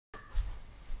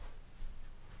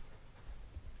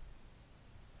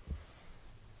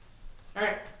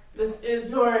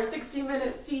your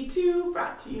 60-minute C2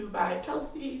 brought to you by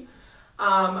Kelsey.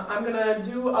 I'm going to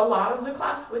do a lot of the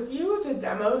class with you to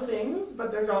demo things,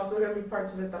 but there's also going to be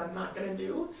parts of it that I'm not going to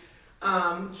do,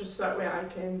 just so that way I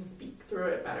can speak through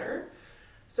it better.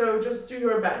 So just do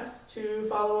your best to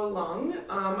follow along.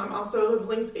 I'm also have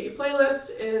linked a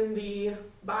playlist in the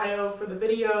bio for the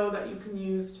video that you can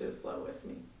use to flow with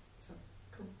me. So,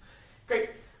 cool.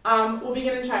 Great. We'll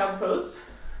begin in child's pose.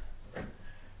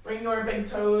 Bring your big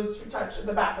toes to touch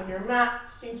the back of your mat.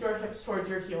 Sink your hips towards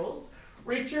your heels.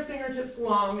 Reach your fingertips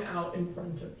long out in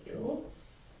front of you.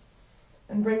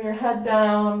 And bring your head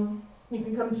down. You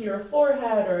can come to your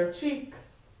forehead or a cheek.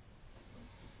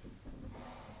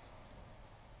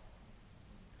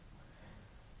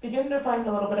 Begin to find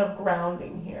a little bit of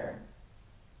grounding here.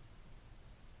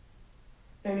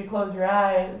 Maybe close your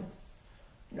eyes.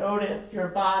 Notice your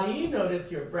body,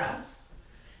 notice your breath,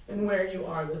 and where you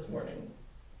are this morning.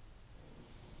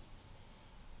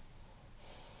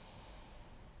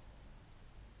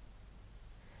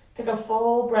 Take a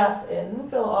full breath in,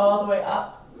 fill all the way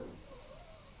up.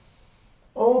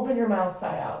 Open your mouth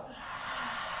side out.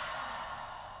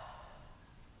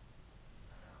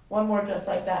 One more just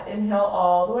like that. Inhale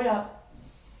all the way up.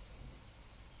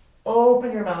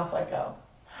 Open your mouth, let go.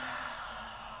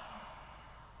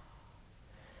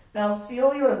 Now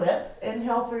seal your lips.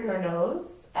 Inhale through your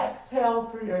nose. Exhale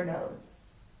through your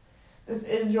nose. This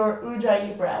is your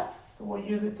Ujjayi breath. We'll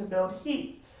use it to build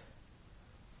heat.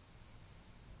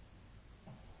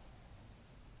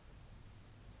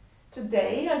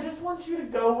 Today, I just want you to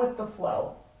go with the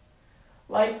flow.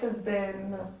 Life has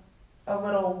been a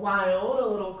little wild, a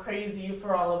little crazy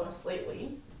for all of us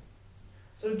lately.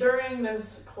 So during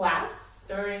this class,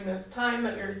 during this time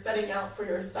that you're setting out for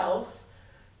yourself,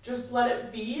 just let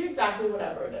it be exactly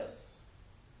whatever it is.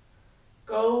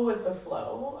 Go with the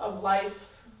flow of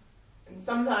life. And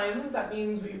sometimes that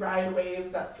means we ride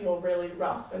waves that feel really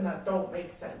rough and that don't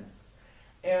make sense.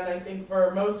 And I think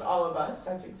for most all of us,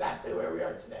 that's exactly where we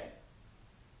are today.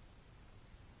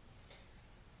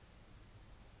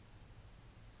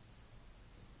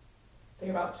 Take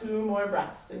about 2 more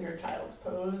breaths in your child's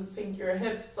pose. Sink your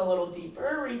hips a little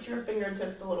deeper. Reach your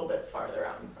fingertips a little bit farther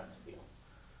out in front of you.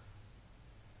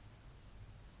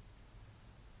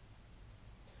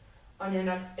 On your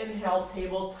next inhale,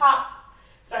 tabletop.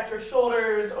 Stack your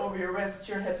shoulders over your wrists,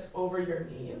 your hips over your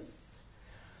knees.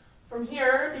 From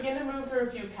here, begin to move through a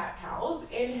few cat-cows.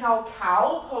 Inhale,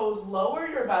 cow pose. Lower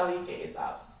your belly, gaze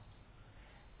up.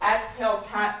 Exhale,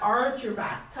 cat, arch your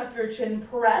back, tuck your chin,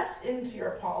 press into your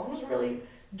palms, really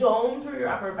dome through your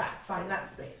upper back, find that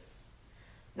space.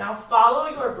 Now follow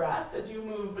your breath as you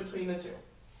move between the two.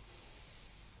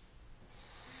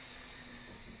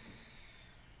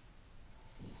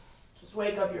 Just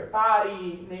wake up your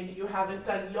body. Maybe you haven't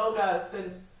done yoga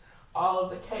since all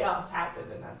of the chaos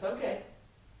happened, and that's okay.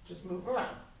 Just move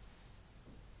around.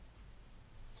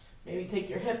 Maybe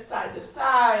take your hips side to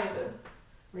side,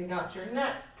 wring out your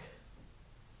neck.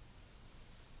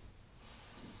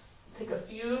 Take a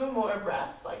few more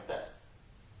breaths like this.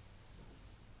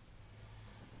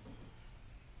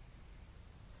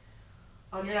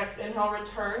 On your next inhale,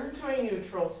 return to a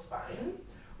neutral spine.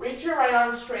 Reach your right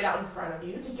arm straight out in front of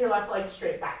you. Take your left leg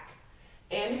straight back.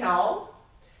 Inhale.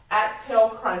 Exhale,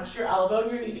 crunch your elbow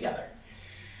and your knee together.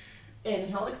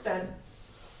 Inhale, extend.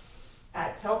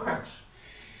 Exhale, crunch.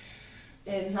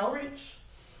 Inhale, reach.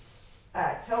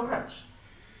 Exhale, crunch.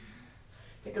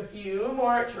 Take a few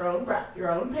more at your own breath,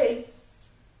 your own pace.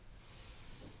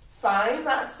 Find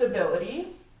that stability.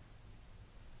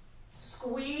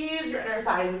 Squeeze your inner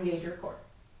thighs, engage your core.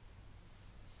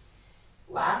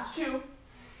 Last 2.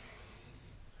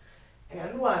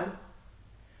 And 1.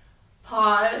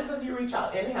 Pause as you reach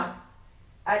out. Inhale.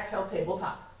 Exhale,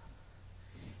 tabletop.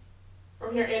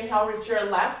 From here, inhale, reach your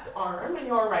left arm and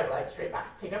your right leg straight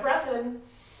back. Take a breath in.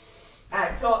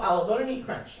 Exhale, elbow to knee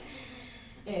crunch.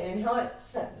 Inhale,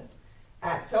 extend.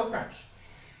 Exhale, crunch.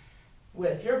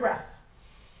 With your breath.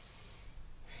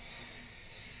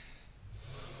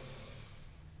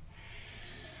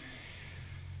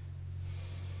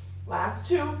 Last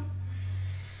 2.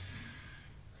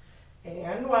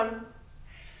 And 1.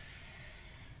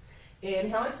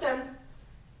 Inhale, extend.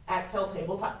 Exhale,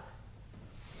 tabletop.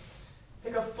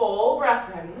 Take a full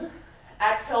breath in.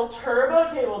 Exhale, turbo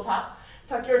tabletop.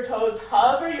 Tuck your toes,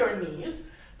 hover your knees.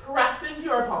 Press into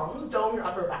your palms, dome your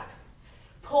upper back.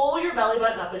 Pull your belly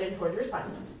button up and in towards your spine.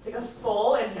 Take a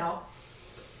full inhale.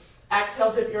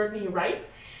 Exhale, dip your knee right.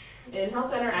 Inhale,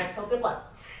 center. Exhale, dip left.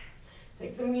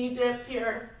 Take some knee dips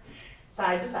here,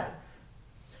 side to side.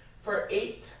 For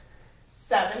 8,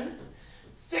 7,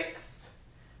 6,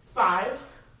 5,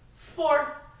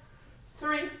 4, 3,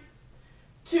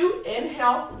 2,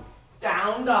 inhale,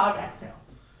 down dog, exhale.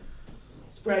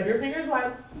 Spread your fingers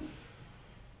wide.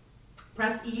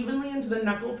 Press evenly into the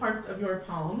knuckle parts of your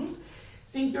palms.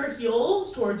 Sink your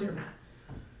heels towards your mat.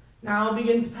 Now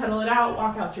begin to pedal it out.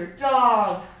 Walk out your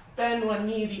dog. Bend one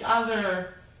knee, the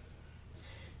other.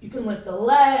 You can lift a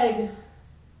leg.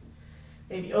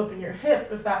 Maybe open your hip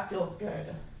if that feels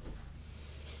good.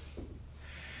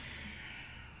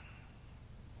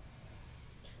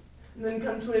 And then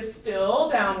come to a still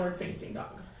downward facing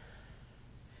dog.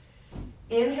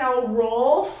 Inhale,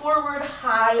 roll forward,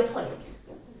 high plank.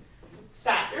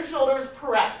 Stack your shoulders,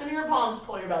 press into your palms,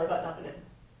 pull your belly button up and in.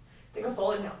 Take a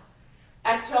full inhale.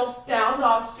 Exhale, down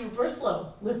dog, super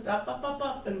slow. Lift up, up, up,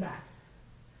 up, and back.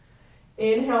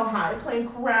 Inhale, high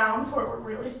plank, round forward,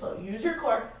 really slow. Use your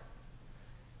core.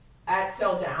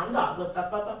 Exhale, down dog, lift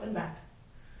up, up, up, and back.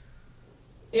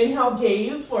 Inhale,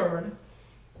 gaze forward.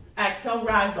 Exhale,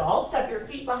 ragdoll. Step your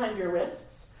feet behind your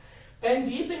wrists. Bend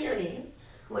deep in your knees.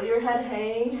 Let your head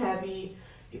hang heavy.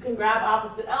 You can grab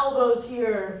opposite elbows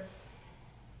here.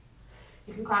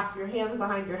 You can clasp your hands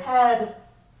behind your head.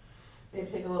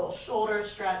 Maybe take a little shoulder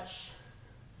stretch.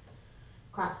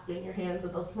 Clasping your hands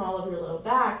at the small of your low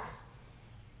back.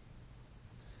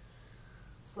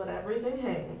 Just let everything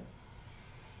hang.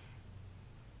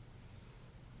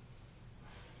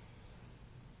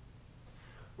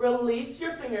 Release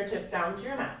your fingertips down to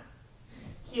your mat.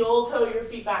 Heel toe your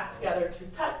feet back together to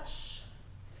touch.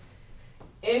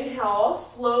 Inhale,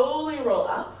 slowly roll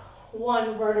up,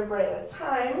 one vertebrae at a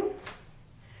time.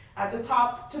 At the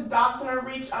top, Tadasana,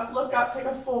 reach up, look up, take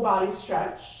a full body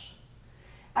stretch.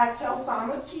 Exhale,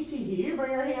 Samasthiti,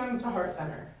 bring your hands to heart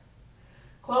center.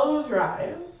 Close your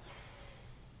eyes.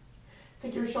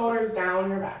 Take your shoulders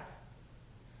down your back.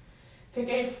 Take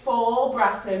a full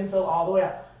breath in, fill all the way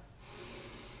up.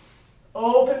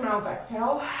 Open mouth,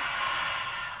 exhale.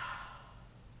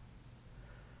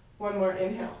 One more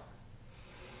inhale.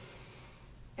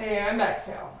 And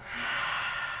exhale.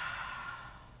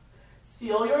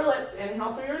 Seal your lips,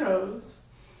 inhale through your nose.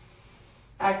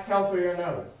 Exhale through your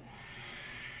nose.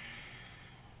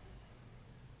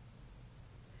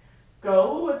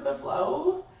 Go with the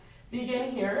flow.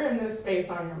 Begin here in this space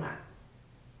on your mat.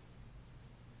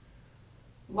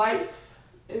 Life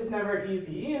is never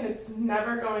easy, and it's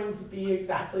never going to be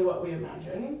exactly what we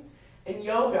imagine. And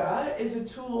yoga is a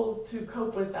tool to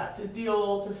cope with that, to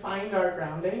deal, to find our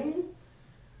grounding.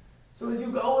 So as you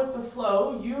go with the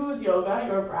flow, use yoga,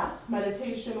 your breath,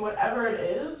 meditation, whatever it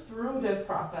is, through this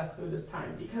process, through this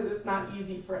time, because it's not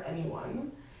easy for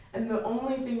anyone. And the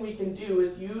only thing we can do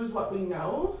is use what we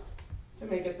know to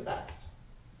make it the best.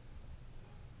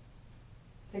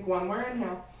 Take one more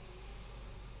inhale.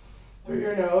 Through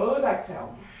your nose,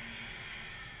 exhale.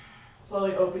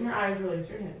 Slowly open your eyes, release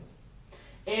your hands.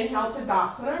 Inhale,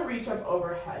 Tadasana, reach up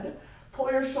overhead.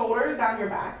 Pull your shoulders down your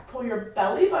back. Pull your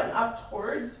belly button up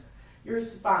towards your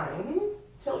spine.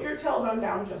 Tilt your tailbone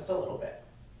down just a little bit.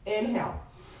 Inhale.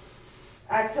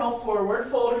 Exhale, forward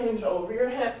fold, hinge over your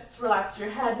hips. Relax your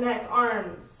head, neck,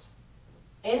 arms.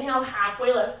 Inhale,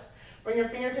 halfway lift. Bring your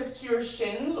fingertips to your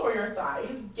shins or your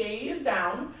thighs. Gaze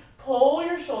down. Pull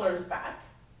your shoulders back.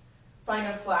 Find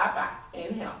a flat back.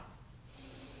 Inhale.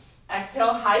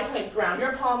 Exhale, high plank. Ground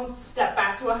your palms. Step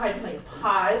back to a high plank.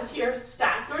 Pause here.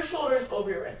 Stack your shoulders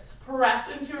over your wrists. Press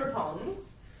into your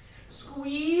palms.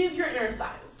 Squeeze your inner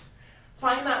thighs.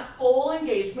 Find that full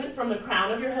engagement from the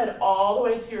crown of your head all the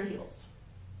way to your heels.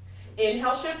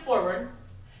 Inhale, shift forward.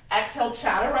 Exhale,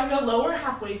 chaturanga, lower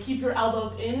halfway. Keep your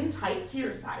elbows in tight to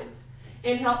your sides.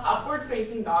 Inhale, upward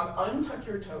facing dog. Untuck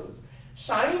your toes.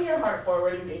 Shine your heart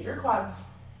forward. Engage your quads.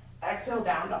 Exhale,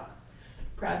 down dog.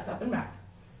 Press up and back.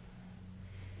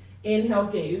 Inhale,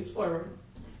 gaze forward.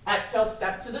 Exhale,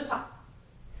 step to the top.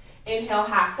 Inhale,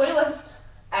 halfway lift.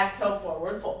 Exhale,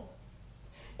 forward fold.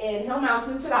 Inhale,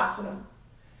 mountain Tadasana.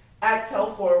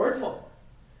 Exhale, forward fold.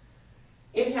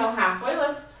 Inhale, halfway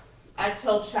lift.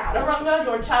 Exhale, chaturanga.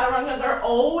 Your chaturangas are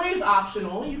always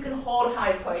optional. You can hold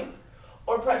high plank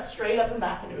or press straight up and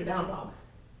back into a down dog.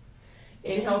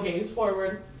 Inhale, gaze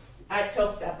forward.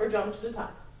 Exhale, step or jump to the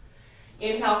top.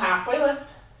 Inhale, halfway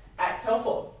lift. Exhale,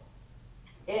 fold.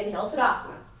 Inhale,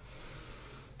 Tadasana.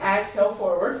 Exhale,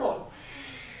 forward fold.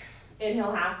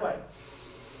 Inhale, halfway.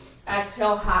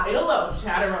 Exhale, high to low.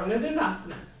 Chaturanga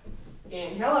Dandasana.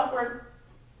 Inhale, upward.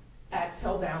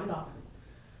 Exhale, down dog.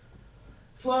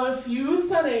 Flow a few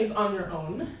sunays on your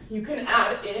own. You can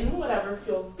add in whatever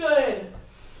feels good.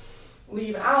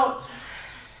 Leave out.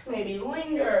 Maybe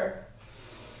linger.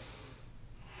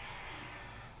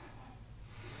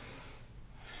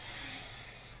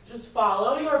 Just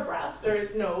follow your breath. There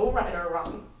is no right or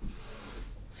wrong.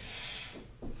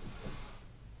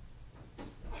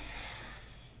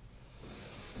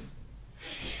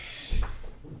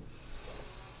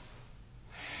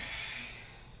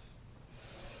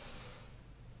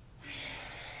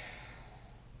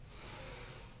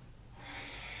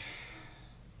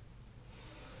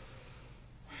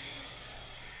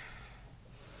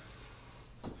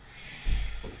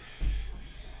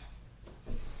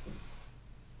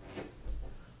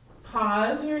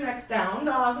 Pause in your next down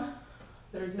dog.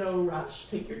 There's no rush.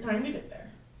 Take your time to get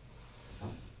there.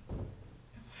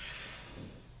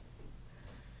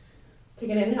 Take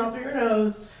an inhale through your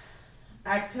nose.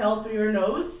 Exhale through your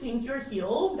nose. Sink your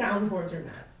heels down towards your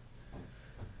mat.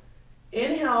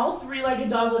 Inhale, three-legged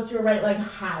dog. Lift your right leg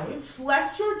high.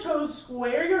 Flex your toes.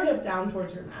 Square your hip down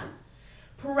towards your mat.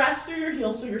 Press through your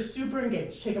heels so you're super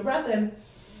engaged. Take a breath in.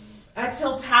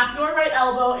 Exhale, tap your right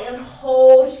elbow and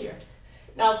hold here.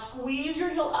 Now squeeze your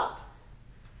heel up.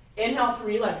 Inhale,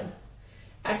 three-legged.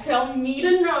 Exhale, knee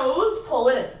to nose, pull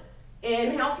it in.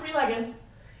 Inhale, three-legged.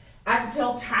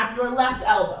 Exhale, tap your left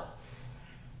elbow.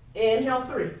 Inhale,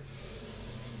 three.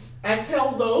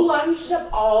 Exhale, low lunge, step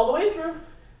all the way through.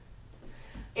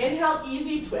 Inhale,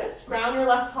 easy twist. Ground your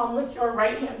left palm, lift your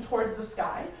right hand towards the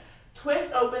sky.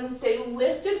 Twist open, stay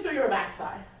lifted through your back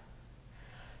thigh.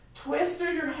 Twist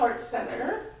through your heart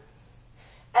center.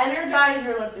 Energize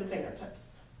your lifted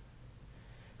fingertips.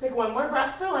 Take one more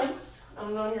breath for length,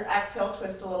 and on your exhale,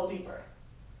 twist a little deeper.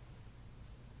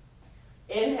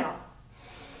 Inhale.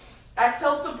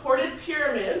 Exhale, supported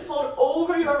pyramid, fold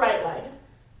over your right leg.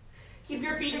 Keep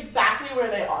your feet exactly where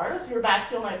they are, so your back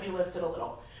heel might be lifted a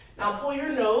little. Now pull your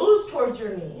nose towards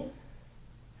your knee.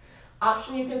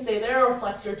 Option, you can stay there or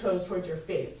flex your toes towards your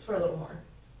face for a little more.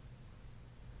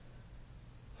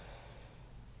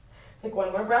 Take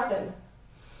one more breath in.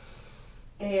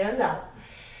 And out.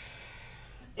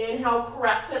 Inhale,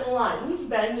 crescent lunge,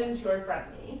 bend into your front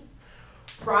knee.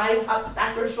 Rise up,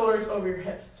 stack your shoulders over your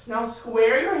hips. Now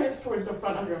square your hips towards the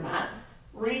front of your mat.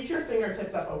 Reach your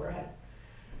fingertips up overhead.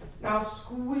 Now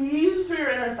squeeze through your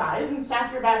inner thighs and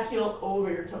stack your back heel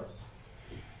over your toes.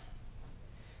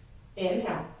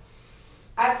 Inhale.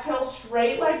 Exhale,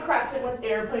 straight leg crescent with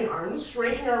airplane arms.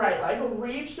 Straighten your right leg,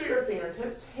 reach through your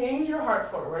fingertips, hinge your heart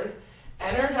forward,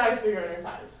 energize through your inner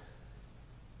thighs.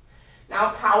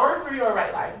 Now power through your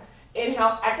right leg.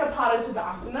 Inhale, Ekapada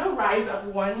Tadasana, rise up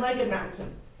one-legged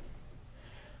mountain.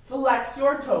 Flex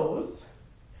your toes.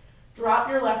 Drop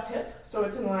your left hip so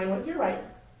it's in line with your right.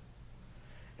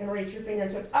 And reach your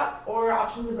fingertips up, or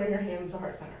option to bring your hands to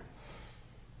heart center.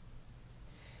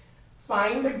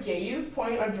 Find a gaze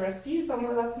point, a drishti,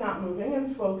 somewhere that's not moving,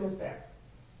 and focus there.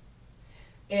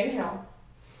 Inhale.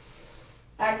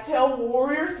 Exhale,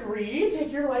 warrior three.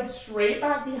 Take your legs straight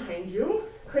back behind you.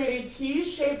 Create a T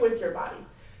shape with your body.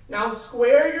 Now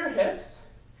square your hips.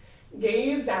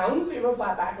 Gaze down so you have a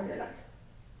flat back of your neck.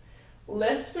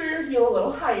 Lift through your heel a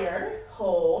little higher.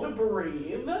 Hold,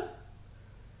 breathe.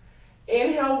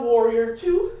 Inhale, warrior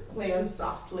two. Land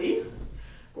softly.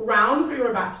 Ground through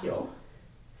your back heel.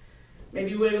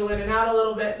 Maybe wiggle in and out a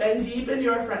little bit. Bend deep into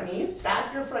your front knee.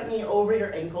 Stack your front knee over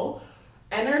your ankle.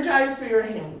 Energize through your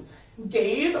hands.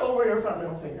 Gaze over your front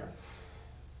middle finger.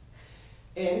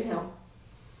 Inhale.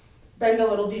 Bend a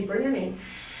little deeper in your knee.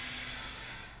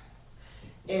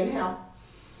 Inhale.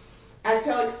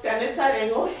 Exhale, extended side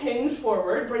angle. Hinge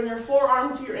forward. Bring your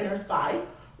forearm to your inner thigh.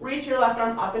 Reach your left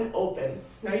arm up and open.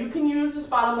 Now you can use this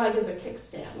bottom leg as a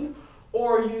kickstand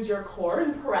or use your core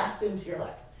and press into your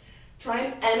leg. Try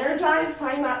and energize,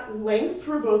 find that length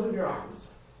through both of your arms.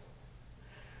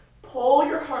 Pull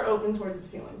your heart open towards the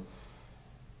ceiling.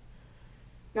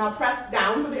 Now press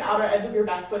down to the outer edge of your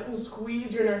back foot and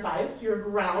squeeze your inner thighs so you're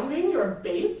grounding your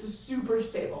base is super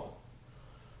stable.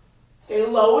 Stay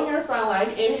low in your front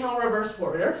leg. Inhale, reverse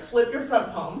warrior. Flip your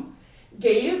front palm.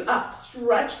 Gaze up.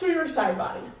 Stretch through your side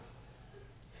body.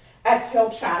 Exhale,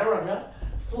 chaturanga.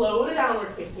 Flow to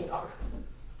downward facing dog.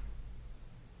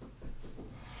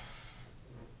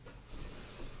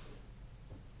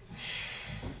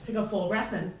 Take a full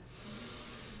breath in.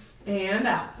 And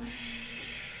out.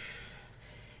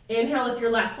 Inhale, lift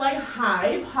your left leg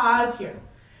high. Pause here.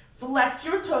 Flex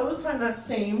your toes, find that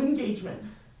same engagement.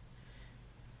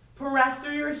 Press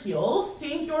through your heels.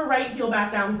 Sink your right heel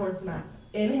back down towards the mat.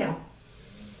 Inhale.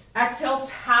 Exhale,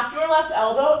 tap your left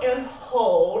elbow and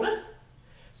hold.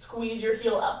 Squeeze your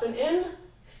heel up and in.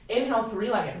 Inhale,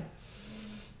 three-legged.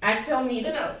 Exhale, knee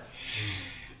to nose.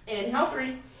 Inhale,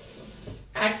 three.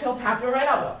 Exhale, tap your right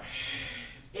elbow.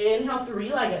 Inhale,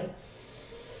 three-legged.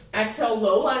 Exhale,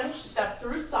 low lunge, step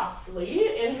through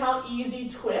softly. Inhale, easy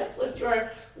twist. Lift your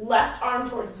left arm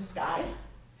towards the sky.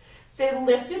 Stay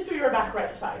lifted through your back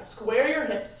right thigh. Square your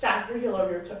hips, stack your heel over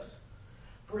your toes.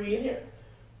 Breathe here.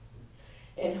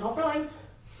 Inhale for length.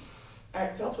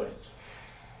 Exhale, twist.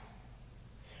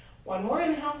 One more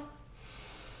inhale.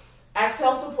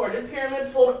 Exhale, supported pyramid.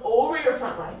 Fold over your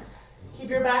front leg. Keep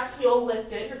your back heel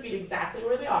lifted, your feet exactly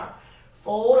where they are.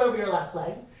 Fold over your left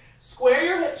leg. Square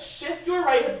your hips, shift your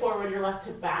right hip forward, your left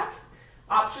hip back.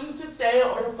 Options to stay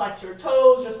or to flex your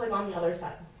toes, just like on the other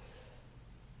side.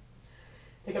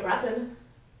 Take a breath in.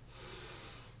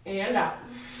 And out.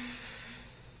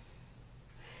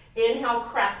 Inhale,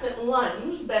 crescent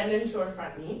lunge, bend into your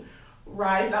front knee.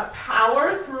 Rise up,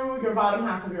 power through your bottom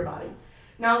half of your body.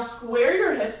 Now square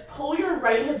your hips, pull your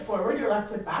right hip forward, your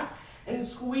left hip back, and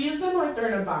squeeze them like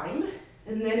they're in a bind,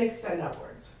 and then extend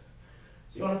upwards.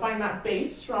 So you want to find that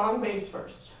base, strong base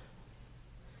first.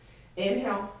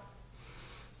 Inhale.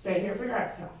 Stay here for your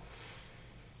exhale.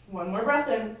 One more breath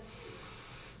in.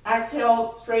 Exhale,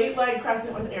 straight leg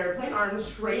crescent with airplane arms.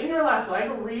 Straighten your left leg,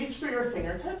 reach through your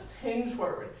fingertips, hinge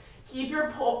forward. Keep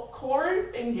your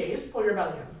core engaged, pull your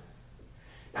belly in.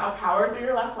 Now power through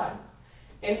your left leg.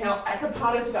 Inhale,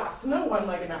 Ekapada Tadasana,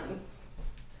 one-legged mountain.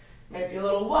 Might be a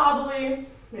little wobbly,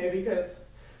 maybe because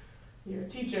you're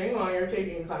teaching while you're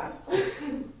taking class.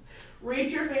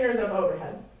 Reach your fingers up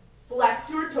overhead. Flex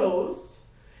your toes.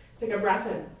 Take a breath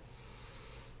in.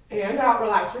 And out,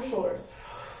 relax your shoulders.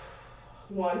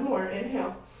 One more,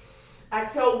 inhale.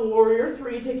 Exhale, warrior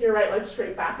three. Take your right leg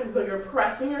straight back as though you're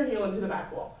pressing your heel into the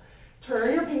back wall.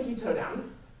 Turn your pinky toe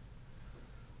down.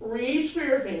 Reach through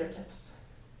your fingertips.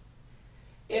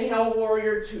 Inhale,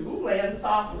 warrior two. Land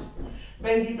soft.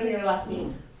 Bend deep into your left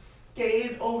knee.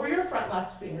 Gaze over your front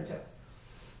left fingertip.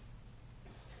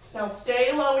 So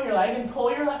stay low in your leg and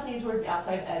pull your left knee towards the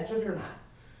outside edge of your mat.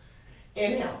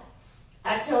 Inhale.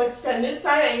 Exhale, extended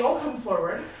side angle, come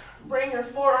forward. Bring your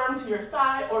forearm to your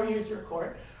thigh or use your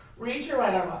core. Reach your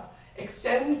right arm up.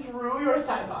 Extend through your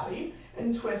side body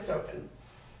and twist open.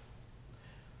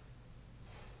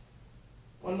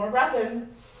 One more breath in.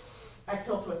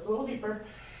 Exhale, twist a little deeper.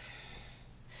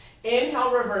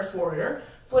 Inhale, reverse warrior.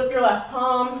 Flip your left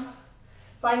palm.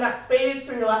 Find that space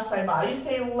through your left side body.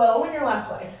 Stay low in your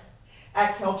left leg.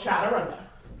 Exhale, chaturanga.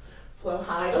 Flow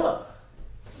high to low.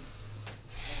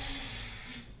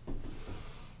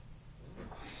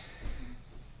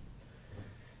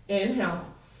 Inhale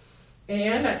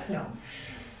and exhale.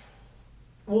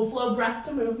 We'll flow breath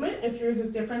to movement. If yours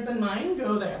is different than mine,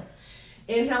 go there.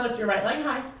 Inhale, lift your right leg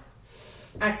high.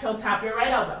 Exhale, tap your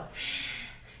right elbow.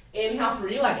 Inhale,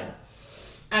 three-legged.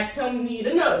 Exhale, knee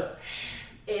to nose.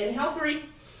 Inhale, three.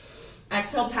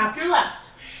 Exhale, tap your left.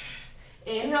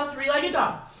 Inhale, three-legged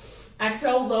dog.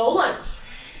 Exhale, low lunge.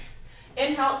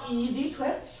 Inhale, easy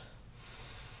twist.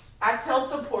 Exhale,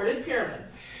 supported pyramid.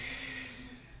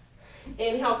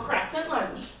 Inhale, crescent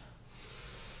lunge.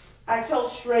 Exhale,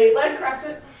 straight leg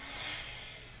crescent.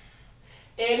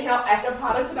 Inhale,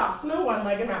 Ekapada Tadasana,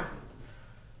 one-legged mountain.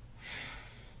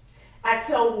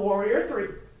 Exhale, warrior three.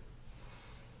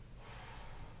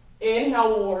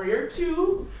 Inhale, warrior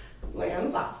two. Land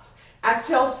soft.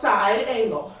 Exhale, side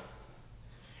angle.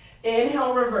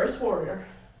 Inhale, reverse warrior.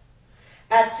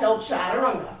 Exhale,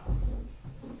 chaturanga.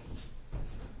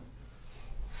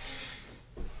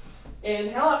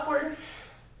 Inhale, upward.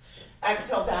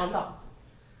 Exhale, down dog.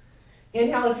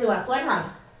 Inhale, lift your left leg high.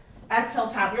 Exhale,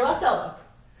 tap your left elbow.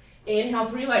 Inhale,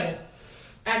 three-legged.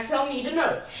 Exhale, knee to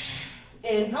nose.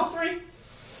 Inhale, three.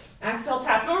 Exhale,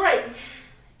 tap your right.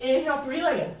 Inhale,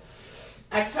 three-legged.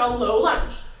 Exhale, low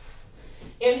lunge.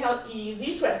 Inhale,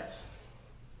 easy twist.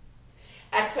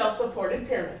 Exhale, supported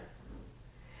pyramid.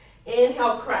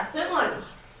 Inhale, crescent lunge.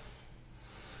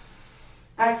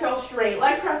 Exhale, straight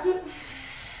leg crescent.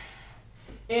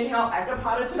 Inhale,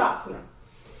 Ekapada Tadasana.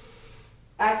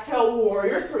 Exhale,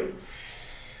 warrior three.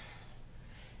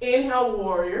 Inhale,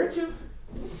 warrior two.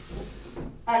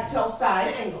 Exhale,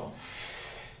 side angle.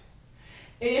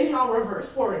 Inhale,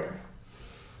 reverse warrior.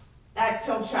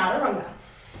 Exhale, chaturanga.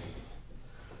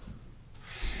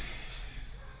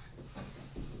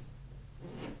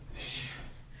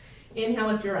 Inhale,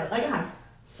 lift your right leg high.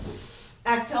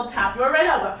 Exhale, tap your right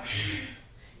elbow.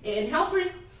 Inhale,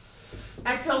 three.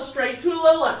 Exhale, straight to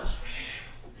low lunge.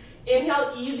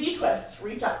 Inhale, easy twist,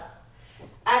 reach up.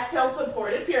 Exhale,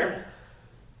 supported pyramid.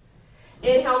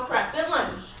 Inhale, crescent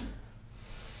lunge.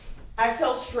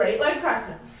 Exhale, straight leg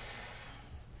crescent.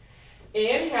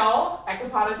 Inhale,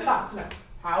 Ekapada Tadasana.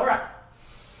 Power up.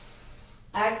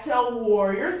 Exhale,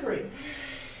 warrior three.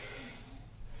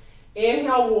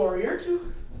 Inhale, warrior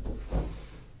two.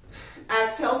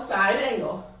 Exhale, side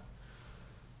angle.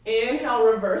 Inhale,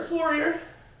 reverse warrior.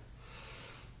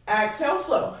 Exhale,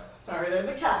 flow. Sorry, there's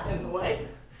a cat in the way.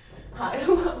 High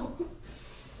to low.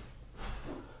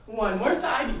 One more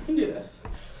side, you can do this.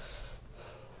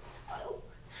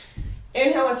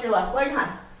 Inhale, lift your left leg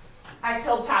high.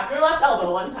 Exhale, tap your left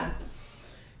elbow one time.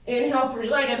 Inhale,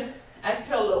 three-legged.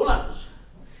 Exhale, low lunge.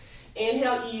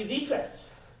 Inhale, easy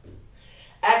twist.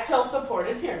 Exhale,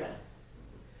 supported pyramid.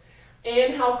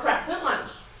 Inhale, crescent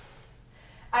lunge.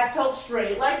 Exhale,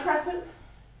 straight leg crescent.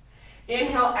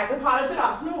 Inhale, Ekapada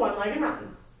Tadasana, one-legged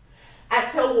mountain.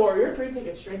 Exhale, warrior three, take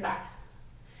it straight back.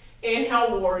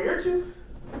 Inhale, warrior two.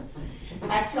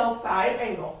 Exhale, side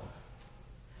angle.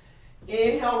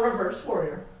 Inhale, reverse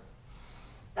warrior.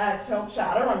 Exhale,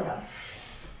 chaturanga.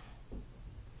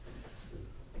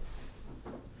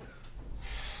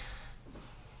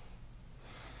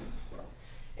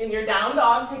 In your down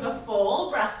dog, take a full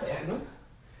breath in.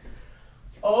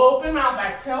 Open mouth,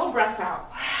 exhale, breath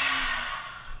out.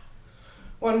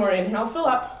 One more inhale, fill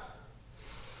up.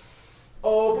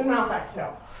 Open mouth,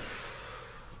 exhale.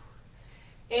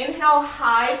 Inhale,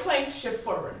 high plank, shift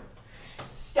forward.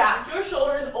 Stack your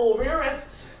shoulders over your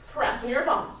wrists, press in your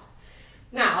palms.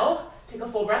 Now, take a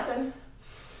full breath in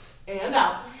and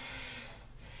out.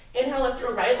 Inhale, lift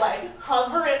your right leg,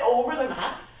 hover it over the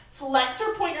mat, flex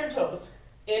or point your toes.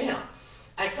 Inhale,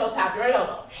 exhale, tap your right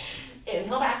elbow.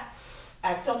 Inhale back,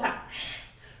 exhale, tap.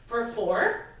 For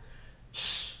 4,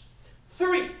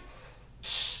 3,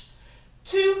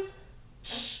 2,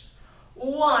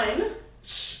 1.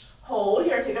 Hold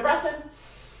here, take a breath in.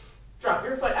 Drop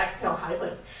your foot, exhale, high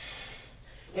plank.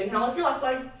 Inhale, lift your left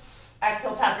leg.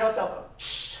 Exhale, tap your left elbow.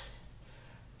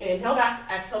 Inhale back,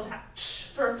 exhale, tap.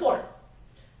 For 4,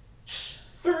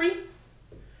 3,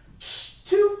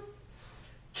 2,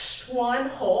 1.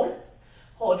 Hold.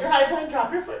 Hold your high plank,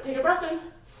 drop your foot, take a breath in.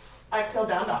 Exhale,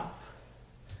 down dog.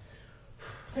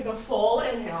 Take a full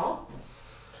inhale.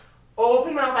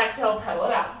 Open mouth, exhale, pedal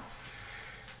it out.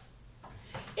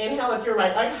 Inhale, lift your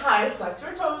right leg high, flex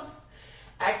your toes.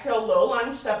 Exhale, low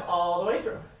lunge, step all the way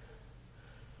through.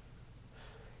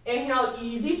 Inhale,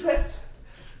 easy twist.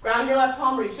 Ground your left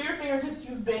palm, reach to your fingertips.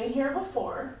 You've been here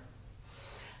before.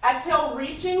 Exhale,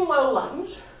 reaching low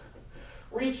lunge.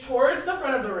 Reach towards the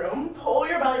front of the room. Pull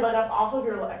your belly button up off of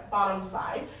your leg, bottom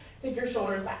thigh. Take your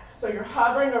shoulders back. So you're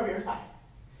hovering over your thigh.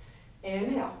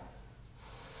 Inhale.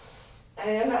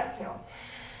 And exhale.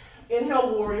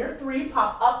 Inhale, warrior three,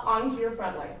 pop up onto your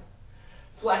front leg.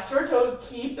 Flex your toes,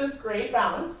 keep this great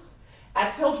balance.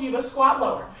 Exhale, jiva squat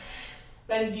lower.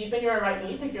 Bend deep in your right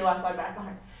knee, take your left leg back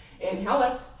behind. Inhale,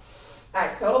 lift.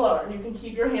 Exhale to lower. You can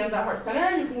keep your hands at heart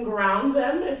center. You can ground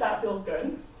them if that feels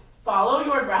good. Follow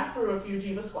your breath through a few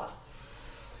jiva squats.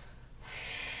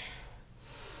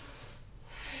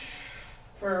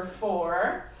 For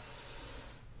 4,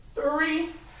 3,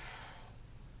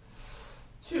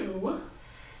 2,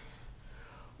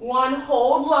 1.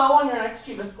 Hold low on your next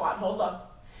jiva squat. Hold low.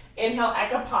 Inhale,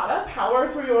 ekapada.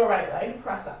 Power through your right leg.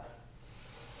 Press up.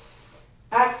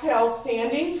 Exhale,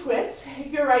 standing twist.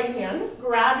 Take your right hand,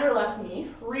 grab your left knee,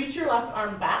 reach your left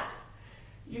arm back.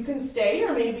 You can stay,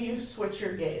 or maybe you switch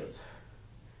your gaze.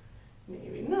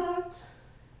 Maybe not.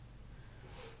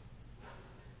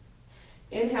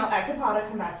 Inhale, ekapada,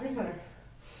 come back through center.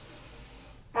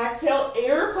 Exhale,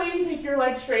 airplane, take your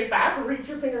legs straight back, reach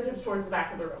your fingertips towards the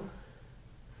back of the room.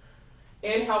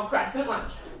 Inhale, crescent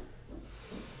lunge.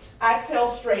 Exhale,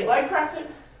 straight leg crescent.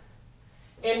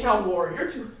 Inhale, warrior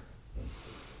two.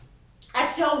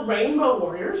 Exhale, rainbow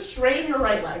warrior. Straighten your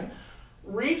right leg.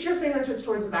 Reach your fingertips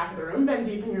towards the back of the room. Bend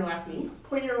deep in your left knee.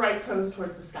 Point your right toes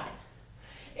towards the sky.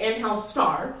 Inhale,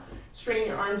 star. Straighten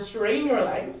your arms, straighten your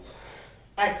legs.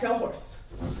 Exhale, horse.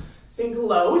 Sink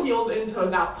low, heels in,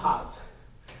 toes out, pause.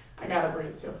 I gotta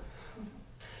breathe too.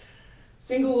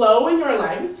 Sink low in your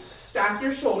legs. Stack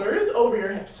your shoulders over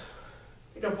your hips.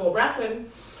 Take a full breath in.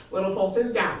 Little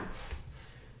pulses down.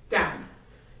 Down.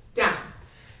 Down.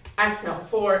 Exhale,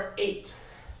 4, 8,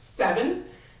 7,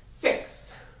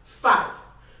 6, 5,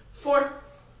 4,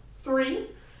 3,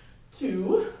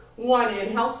 2, 1.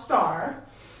 Inhale, star.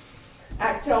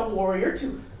 Exhale, warrior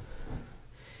two.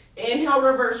 Inhale,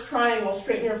 reverse triangle.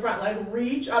 Straighten your front leg.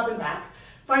 Reach up and back.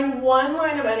 Find one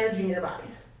line of energy in your body.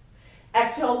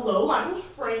 Exhale, low lunge.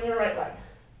 Frame your right leg.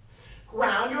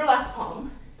 Ground your left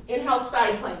palm. Inhale,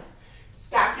 side plank.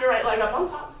 Stack your right leg up on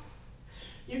top.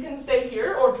 You can stay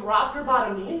here or drop your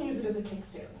bottom knee and use it as a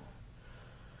kickstand.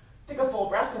 Take a full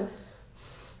breath in.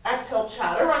 Exhale,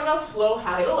 chaturanga, flow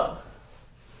high to low.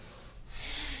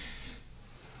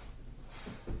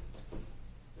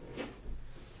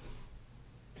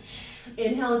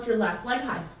 Inhale, lift your left leg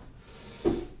high.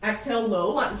 Exhale,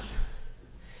 low lunge.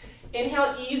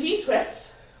 Inhale, easy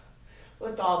twist.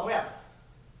 Lift all the way up.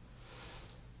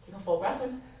 Take a full breath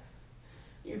in.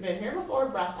 You've been here before,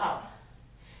 breath out.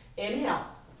 Inhale.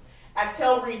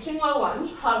 Exhale, reaching low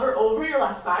lunge. Hover over your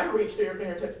left thigh. Reach through your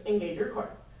fingertips. Engage your core.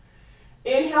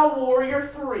 Inhale, warrior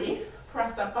three.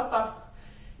 Press up, up, up.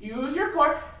 Use your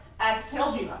core.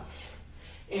 Exhale, jiva.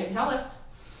 Inhale, lift.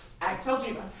 Exhale,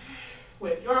 jiva.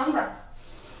 With your own breath.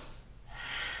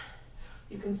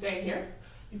 You can stay here.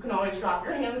 You can always drop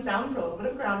your hands down for a little bit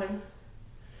of grounding.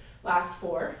 Last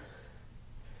 4,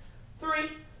 3,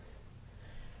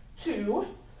 2,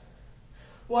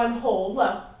 1, hold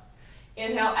low.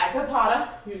 Inhale, Ekapada,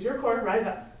 use your core, rise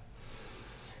up.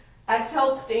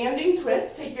 Exhale, standing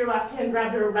twist. Take your left hand,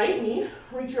 grab your right knee,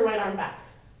 reach your right arm back.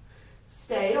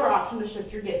 Stay or option to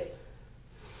shift your gaze.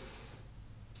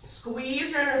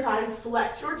 Squeeze your inner thighs,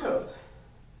 flex your toes.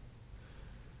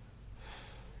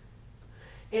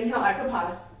 Inhale,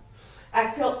 Ekapada.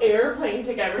 Exhale, airplane.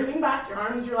 Take everything back, your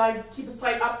arms, your legs. Keep a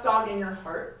slight up dog in your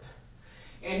heart.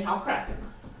 Inhale, crescent.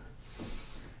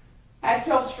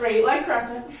 Exhale, straight leg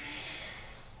crescent.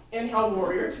 Inhale,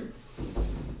 warrior 2.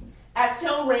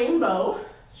 Exhale, rainbow.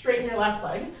 Straighten your left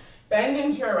leg. Bend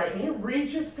into your right knee.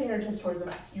 Reach your fingertips towards the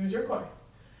back. Use your core.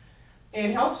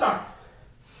 Inhale, star.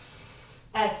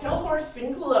 Exhale, horse,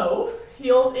 sink low.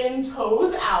 Heels in,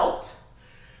 toes out.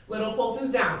 Little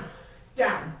pulses down.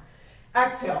 Down.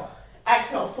 Exhale.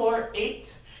 Exhale, 4,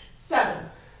 8, 7,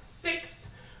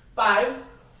 6, 5,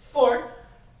 4,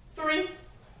 3,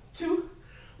 2,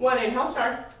 1. Inhale,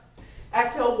 star.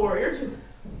 Exhale, warrior 2.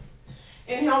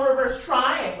 Inhale, reverse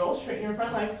triangle. Straighten your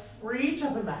front leg. Reach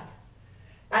up and back.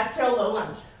 Exhale, low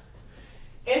lunge.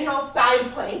 Inhale, side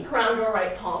plank. Ground your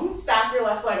right palm. Stack your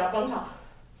left leg up on top.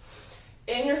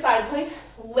 In your side plank,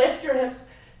 lift your hips.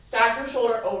 Stack your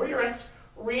shoulder over your wrist.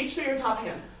 Reach through your top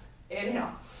hand.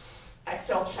 Inhale.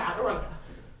 Exhale, chaturanga.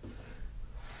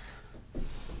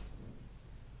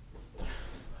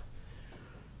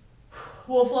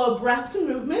 We'll flow breath to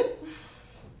movement.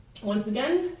 Once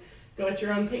again, go at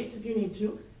your own pace if you need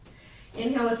to.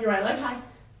 Inhale, lift your right leg high.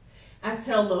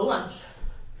 Exhale, low lunge.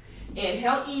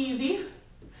 Inhale, easy.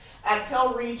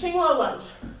 Exhale, reaching low lunge.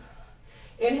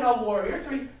 Inhale, warrior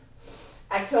 3.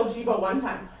 Exhale, jiva 1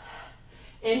 time.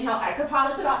 Inhale,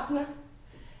 Ekapada Tadasana.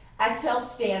 Exhale,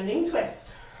 standing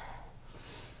twist.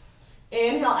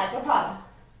 Inhale, Ekapada.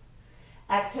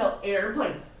 Exhale,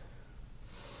 airplane.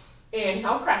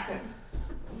 Inhale, crescent.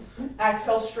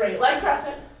 Exhale, straight leg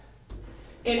crescent.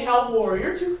 Inhale,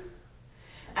 warrior 2.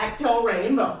 Exhale,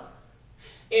 rainbow.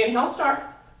 Inhale,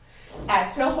 star.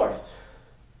 Exhale, horse.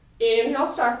 Inhale,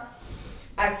 star.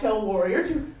 Exhale, warrior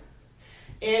 2.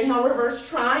 Inhale, reverse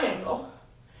triangle.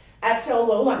 Exhale,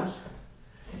 low lunge.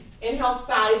 Inhale,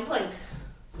 side plank.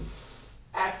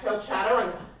 Exhale,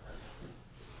 chaturanga.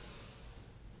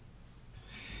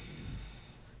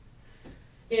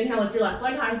 Inhale, lift your left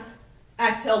leg high.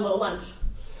 Exhale, low lunge.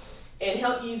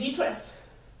 Inhale, easy twist.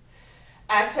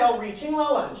 Exhale, reaching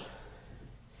low lunge.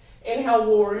 Inhale,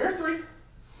 warrior 3.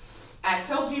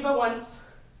 Exhale, jiva once.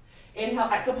 Inhale,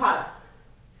 Ekapada.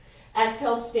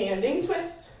 Exhale, standing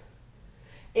twist.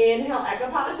 Inhale,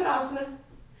 Ekapada Tadasana.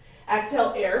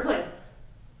 Exhale, airplane.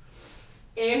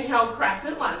 Inhale,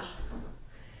 crescent lunge.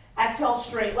 Exhale,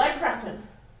 straight leg crescent.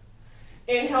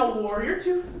 Inhale, warrior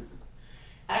 2.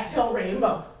 Exhale,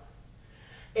 rainbow.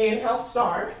 Inhale,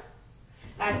 star.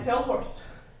 Exhale, horse.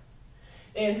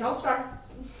 Inhale, star.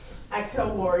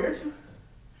 Exhale, warrior 2.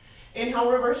 Inhale,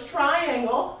 reverse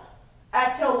triangle.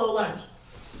 Exhale, low lunge.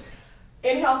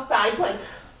 Inhale, side plank.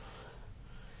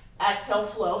 Exhale,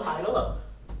 flow high to low.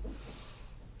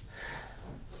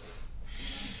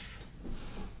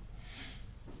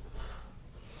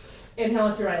 Inhale,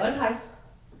 lift your right leg high.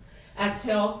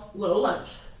 Exhale, low lunge.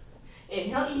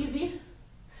 Inhale, easy.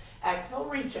 Exhale,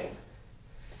 reaching.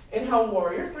 Inhale,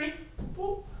 warrior 3.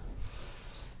 Boop.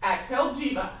 Exhale,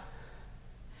 jiva.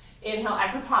 Inhale,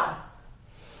 Ekapada.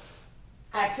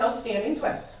 Exhale, standing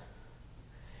twist.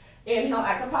 Inhale,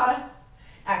 Ekapada.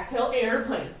 Exhale,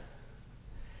 airplane.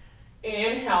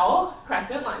 Inhale,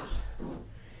 crescent lunge.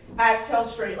 Exhale,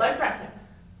 straight leg crescent.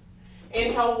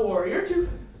 Inhale, warrior 2.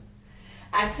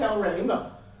 Exhale, rainbow.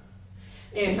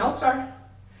 Inhale, star.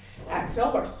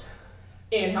 Exhale, horse.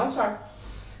 Inhale, star.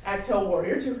 Exhale,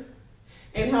 warrior 2.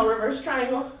 Inhale, reverse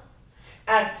triangle.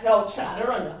 Exhale,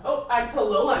 chaturanga. Oh, exhale,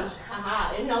 low lunge.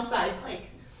 Haha. Inhale, side plank.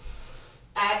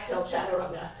 Exhale,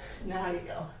 chaturanga. Now you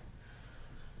go.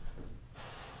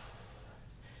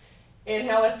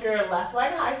 Inhale, lift your left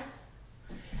leg high.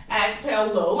 Exhale,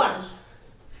 low lunge.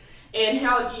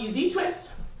 Inhale, easy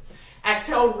twist.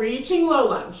 Exhale, reaching low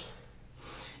lunge.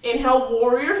 Inhale,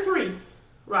 warrior 3.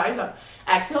 Rise up.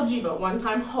 Exhale, jiva. 1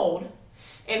 time, hold.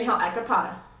 Inhale,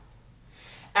 Ekapada.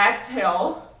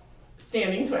 Exhale,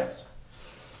 standing twist.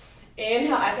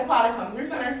 Inhale, Ekapada, come through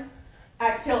center.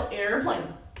 Exhale,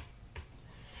 airplane.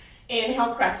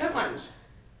 Inhale, crescent lunge.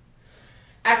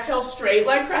 Exhale, straight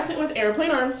leg crescent with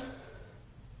airplane arms.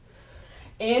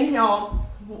 Inhale,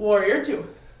 warrior 2.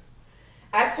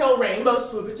 Exhale, rainbow,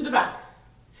 swoop it to the back.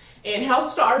 Inhale,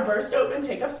 star, burst open,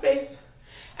 take up space.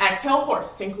 Exhale,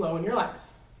 horse, sink low in your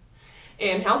legs.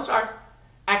 Inhale, star.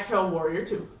 Exhale, warrior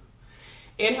 2.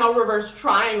 Inhale, reverse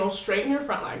triangle, straighten your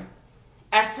front leg.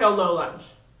 Exhale, low lunge.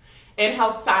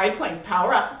 Inhale, side plank,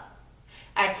 power up.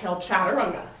 Exhale,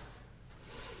 chaturanga.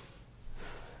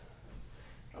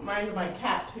 Don't mind my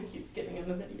cat who keeps getting in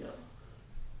the video.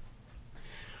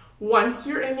 Once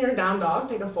you're in your down dog,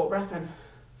 take a full breath in.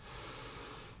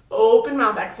 Open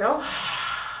mouth, exhale,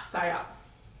 sigh out.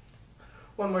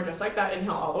 One more just like that,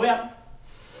 inhale all the way up,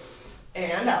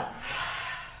 and out.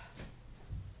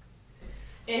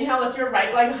 Inhale, lift your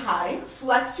right leg high,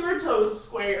 flex your toes,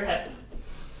 square your hip.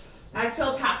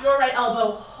 Exhale, tap your right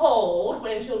elbow, hold,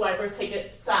 windshield wipers, take it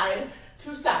side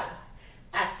to side.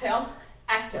 Exhale,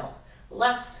 exhale,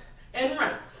 left and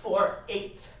right, 4,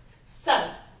 8,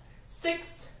 7,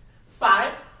 6,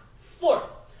 5, 4,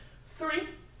 3,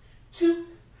 2,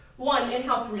 1.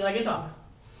 Inhale, three-legged dog.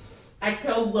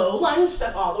 Exhale, low lunge,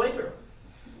 step all the way through.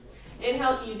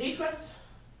 Inhale, easy twist.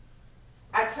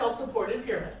 Exhale, supported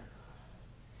pyramid.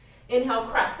 Inhale,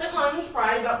 crescent lunge,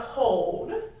 rise up,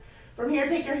 hold. From here,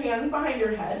 take your hands behind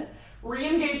your head.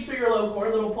 Re-engage through your low core,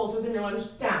 little pulses in your lunge,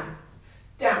 down,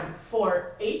 down.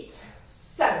 4, 8,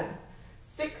 7,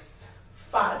 6,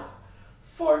 5,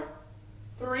 4,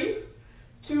 3,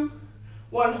 2,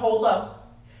 1. Hold low.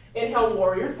 Inhale,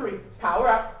 warrior 3, power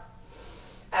up.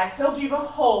 Exhale, jiva,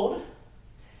 hold.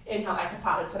 Inhale,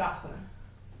 ekapada tadasana.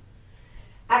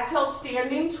 Exhale,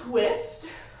 standing twist.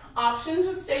 Option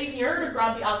to stay here to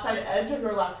grab the outside edge of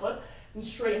your left foot and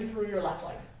straighten through your left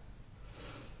leg.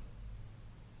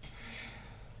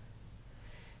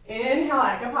 Inhale,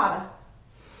 ekapada.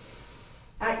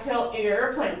 Exhale,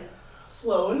 airplane.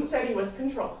 Slow and steady with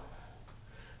control.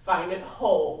 Find it,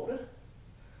 hold.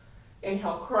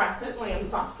 Inhale, crescent, land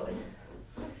softly.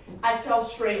 Exhale,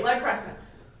 straight leg crescent.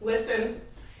 Listen.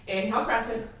 Inhale,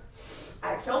 crescent.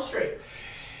 Exhale, straight.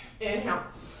 Inhale.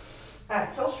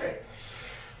 Exhale, straight.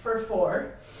 For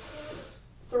 4,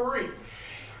 3,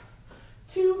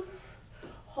 2,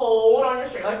 hold on your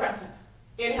straight leg crescent.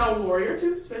 Inhale, warrior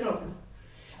 2, spin open.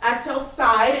 Exhale,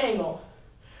 side angle.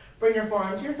 Bring your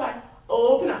forearm to your thigh.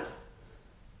 Open up.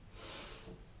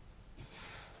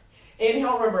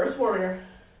 Inhale, reverse warrior.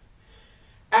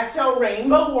 Exhale,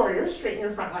 rainbow warrior. Straighten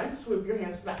your front leg. Swoop your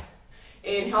hands to the back.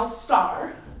 Inhale,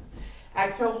 star.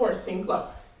 Exhale, horse sink low.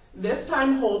 This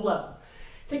time, hold low.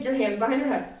 Take your hands behind your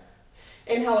head.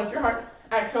 Inhale, lift your heart.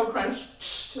 Exhale,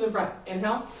 crunch to the front.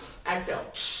 Inhale, exhale.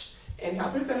 Inhale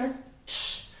through center.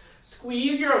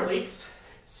 Squeeze your obliques.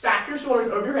 Stack your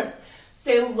shoulders over your hips.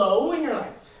 Stay low in your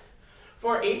legs.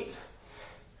 4, 8,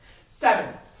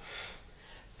 7,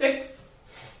 6,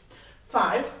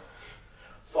 5,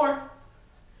 4,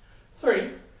 3,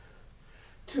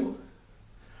 2,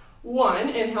 1.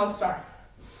 Inhale, star.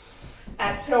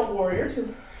 Exhale, warrior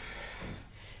 2.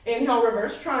 Inhale,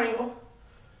 reverse triangle.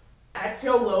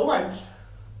 Exhale, low lunge.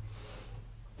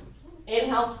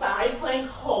 Inhale, side plank,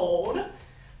 hold.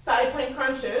 Side plank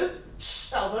crunches,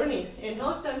 elbow to knee.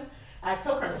 Inhale, extend.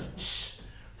 Exhale, crunch.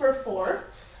 For 4,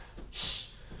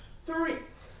 3,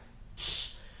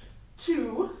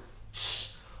 2,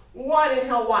 1.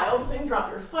 Inhale, wild thing,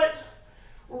 drop your foot.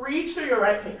 Reach through your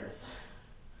right fingers.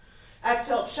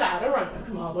 Exhale, chaturanga.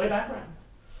 Come all the way back around.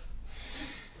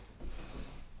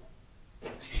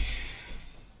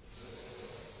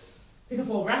 Take a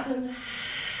full breath in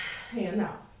and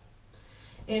out.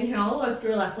 Inhale, lift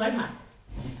your left leg high.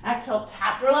 Exhale,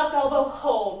 tap your left elbow,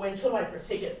 hold, windshield wipers.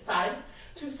 Take it side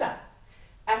to side.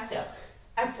 Exhale,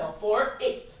 exhale, 4,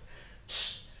 8,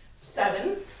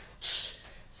 7,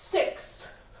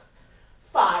 6,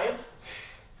 5,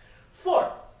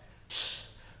 4,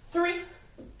 3,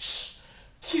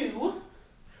 2,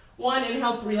 1.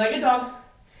 Inhale, three-legged dog.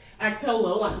 Exhale,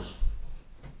 low lunge.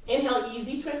 Inhale,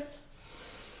 easy twist.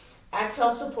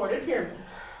 Exhale, supported pyramid.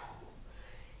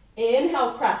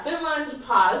 Inhale, crescent lunge,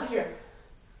 pause here.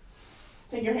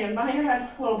 Take your hand behind your head,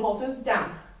 little pulses,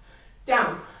 down,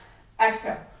 down.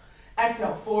 Exhale,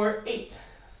 exhale, 4, 8,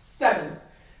 7,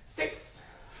 6,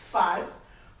 5,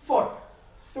 4,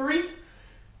 3,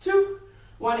 2,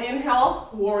 1. Inhale,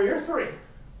 warrior 3.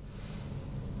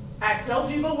 Exhale,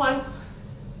 jiva once.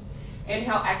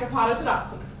 Inhale, ekapada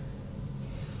tadasana.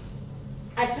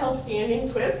 Exhale, standing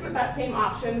twist with that same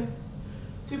option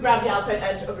to grab the outside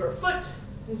edge of your foot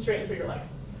and straighten through your leg.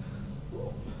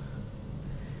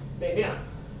 Maybe not.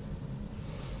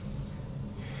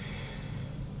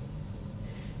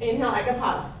 Inhale,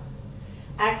 ekapada.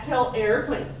 Exhale,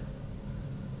 airplane.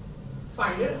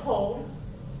 Find it, hold.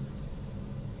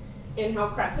 Inhale,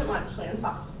 crescent lunge, land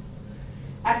soft.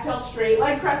 Exhale, straight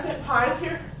leg crescent, pause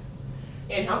here.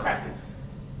 Inhale, crescent.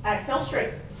 Exhale,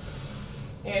 straight.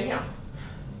 Inhale.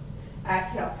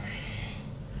 Exhale.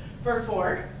 For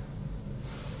 4,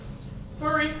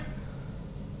 3,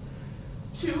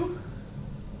 2,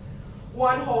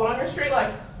 1. Hold on your straight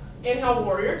leg. Inhale,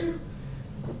 warrior two.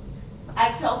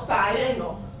 Exhale, side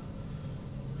angle.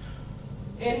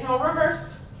 Inhale,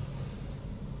 reverse.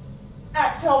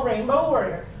 Exhale, rainbow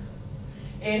warrior.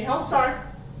 Inhale, star.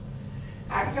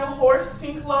 Exhale, horse,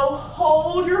 sink low.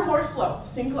 Hold your horse low,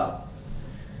 sink low.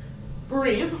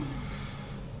 Breathe.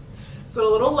 So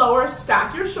a little lower,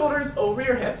 stack your shoulders over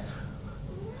your hips.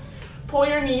 Pull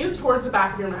your knees towards the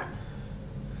back of your mat.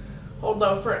 Hold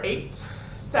low for 8,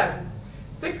 7,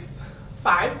 6,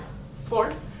 5,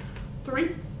 4,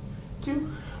 3, 2,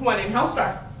 1. Inhale,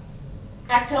 star.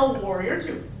 Exhale, warrior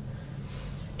two.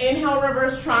 Inhale,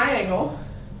 reverse triangle.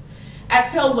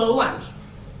 Exhale, low lunge.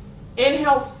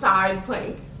 Inhale, side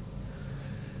plank.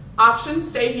 Options,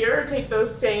 stay here or take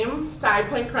those same side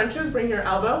plank crunches. Bring your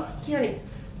elbow to your knee.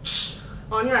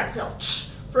 On your exhale.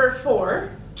 For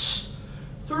 4,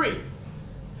 3,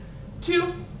 2,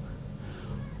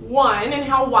 1.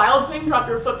 Inhale, wild thing. Drop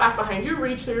your foot back behind you.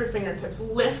 Reach through your fingertips.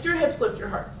 Lift your hips, lift your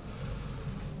heart.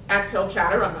 Exhale,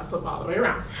 chaturanga. Flip all the way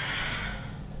around.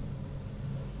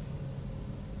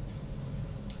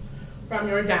 From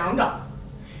your down dog.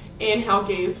 Inhale,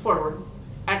 gaze forward.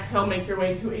 Exhale, make your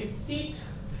way to a seat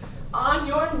on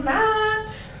your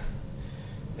mat.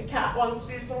 The cat wants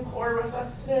to do some core with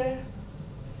us today.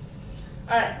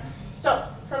 All right, so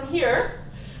from here,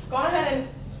 go ahead and,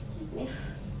 excuse me,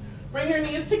 bring your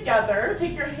knees together.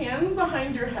 Take your hands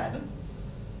behind your head.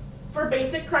 For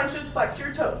basic crunches, flex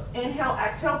your toes. Inhale,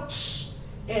 exhale,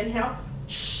 inhale,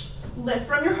 lift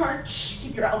from your heart,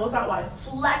 keep your elbows out wide.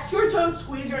 Flex your toes,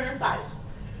 squeeze your inner thighs.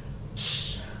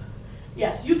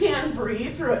 Yes, you can,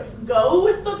 breathe through it. Go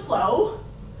with the flow,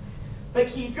 but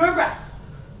keep your breath.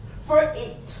 For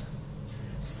 8,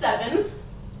 7,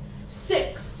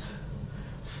 6,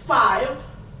 5,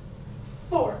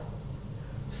 4,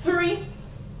 3,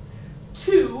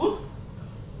 2,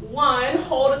 1.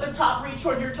 Hold at the top, reach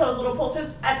toward your toes, little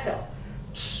pulses. Exhale.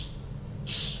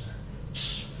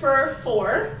 For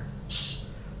 4,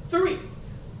 3,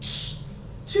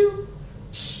 2,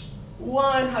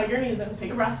 1. Hug your knees in.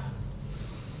 Take a breath.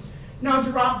 Now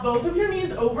drop both of your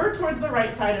knees over towards the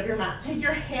right side of your mat. Take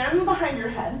your hands behind your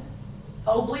head.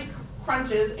 Oblique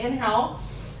crunches. Inhale.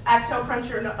 Exhale,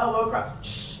 crunch your elbow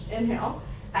across. Inhale.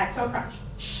 Exhale, crunch.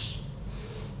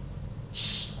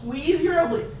 Squeeze your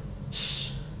oblique.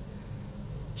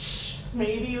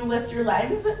 Maybe you lift your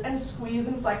legs and squeeze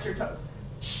and flex your toes.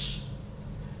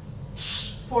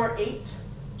 For 8,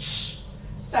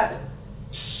 7,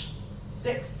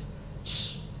 6,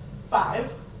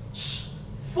 5,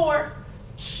 4,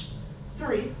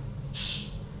 3,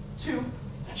 2,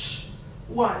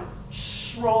 1.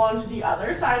 Roll onto the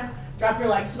other side. Drop your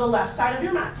legs to the left side of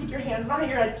your mat. Take your hands behind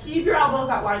your head. Keep your elbows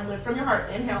out wide. Lift from your heart.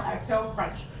 Inhale, exhale,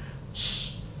 crunch.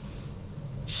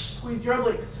 Squeeze your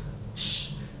obliques.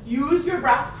 Use your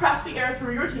breath. Press the air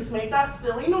through your teeth. Make that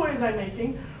silly noise I'm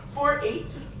making. For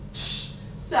 8,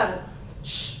 7,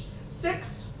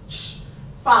 6,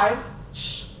 5,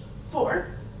 4,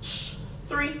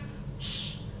 3,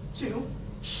 2,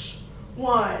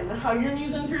 1. Hug your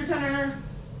knees in through center.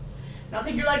 Now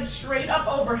take your legs straight up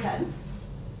overhead.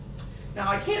 Now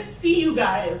I can't see you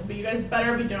guys, but you guys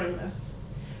better be doing this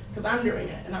because I'm doing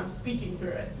it and I'm speaking through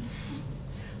it.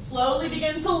 Slowly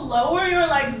begin to lower your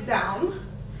legs down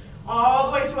all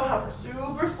the way to a hover.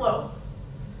 Super slow.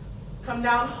 Come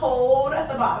down, hold at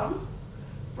the bottom.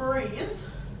 Breathe.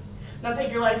 Now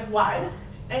take your legs wide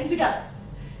and together.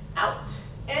 Out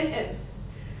and in.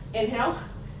 Inhale,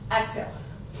 exhale.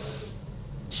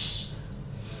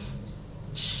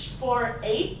 For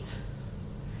 8,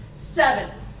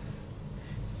 7,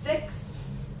 6,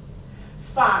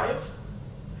 5,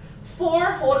 4.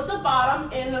 Hold at the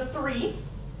bottom in 3,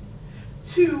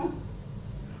 2,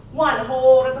 1.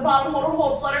 Hold at the bottom.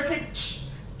 Hold. Flutter kick.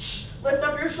 Lift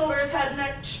up your shoulders, head,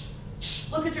 neck.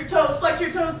 Look at your toes. Flex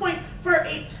your toes. Point for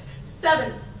 8,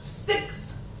 7,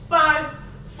 6, 5,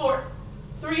 4,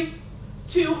 3,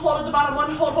 2. Hold at the bottom.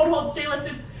 1. Hold. Stay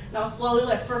lifted. Now slowly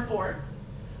lift for 4,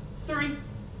 3,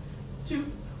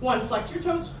 2, 1. Flex your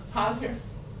toes. Pause here.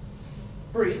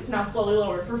 Breathe. Now slowly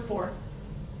lower for 4,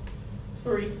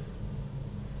 3,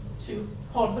 2.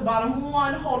 Hold at the bottom.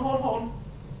 1. Hold.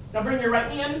 Now bring your right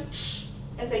knee in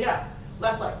and take it out.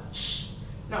 Left leg.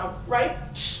 Now right,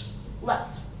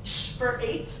 left. For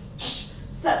 8,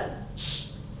 7,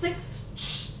 6,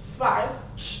 5,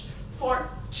 4,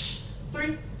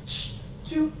 3,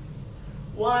 2,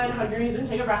 1. Hug your knees and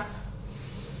take a breath.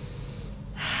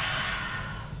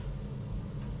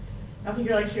 Now take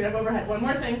your legs straight up overhead. One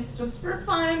more thing, just for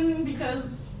fun,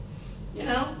 because, you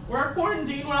know, we're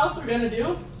quarantined. What else we're gonna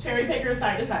do? Cherry picker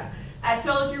side to side.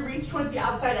 Exhale as you reach towards the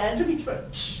outside edge of each foot.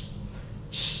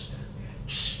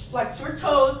 Flex your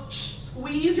toes,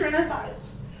 squeeze your inner thighs.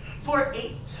 For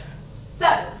 8,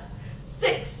 7,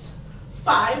 6,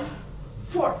 5,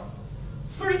 4,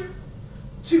 3,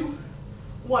 2,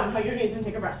 1. Hug your knees and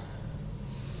take a breath.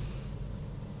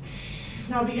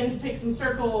 Now begin to take some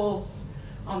circles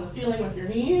on the ceiling with your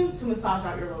knees to massage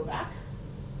out your low back.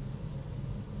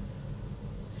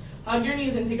 Hug your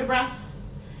knees and take a breath.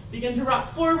 Begin to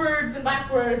rock forwards and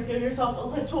backwards. Give yourself a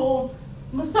little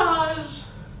massage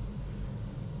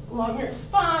along your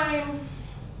spine.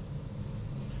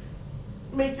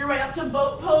 Make your way up to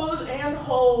boat pose and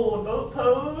hold. Boat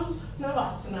pose,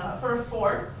 Navasana for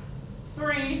 4,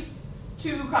 3,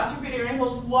 2, cross your feet at your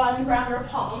ankles, 1, ground your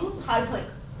palms, high plank.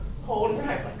 Hold in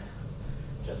high plank.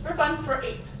 Just for fun for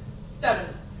 8,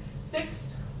 7,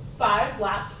 6, 5,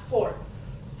 last 4,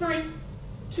 3,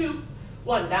 2,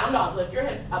 1. Down dog, lift your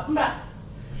hips up and back.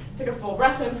 Take a full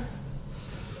breath in.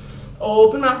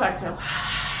 Open mouth, exhale.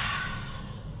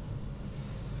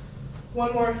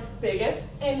 One more, biggest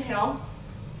inhale.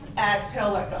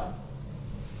 Exhale, let go.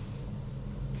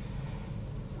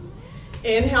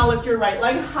 Inhale, lift your right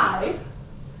leg high.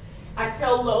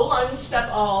 Exhale, low lunge, step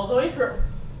all the way through.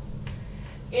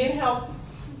 Inhale,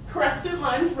 crescent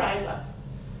lunge, rise up.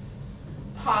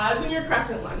 Pause in your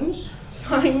crescent lunge.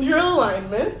 Find your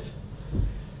alignment.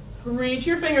 Reach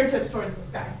your fingertips towards the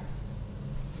sky.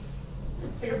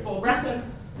 Take a full breath in.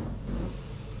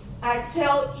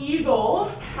 Exhale,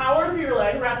 eagle. Power through your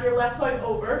leg. Wrap your left leg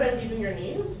over. Bend deep in your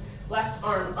knees. Left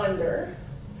arm under.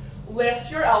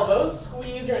 Lift your elbows.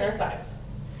 Squeeze your inner thighs.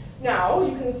 Now,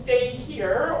 you can stay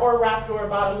here or wrap your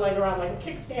bottom leg around like a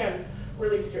kickstand.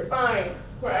 Release your spine.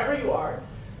 Wherever you are.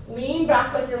 Lean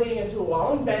back like you're leaning into a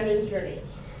wall and bend into your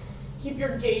knees. Keep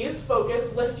your gaze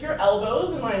focused. Lift your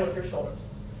elbows in line with your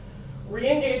shoulders.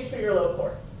 Re-engage through your low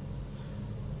core.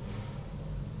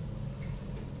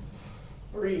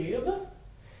 Breathe.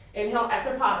 Inhale,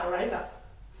 Ekapada, rise up.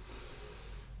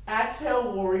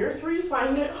 Exhale, warrior 3,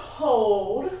 find it,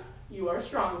 hold. You are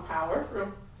strong, power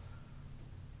through.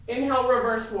 Inhale,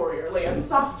 reverse warrior, land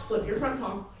soft, flip your front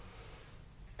palm.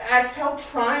 Exhale,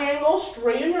 triangle,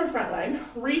 straighten your front leg.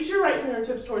 Reach your right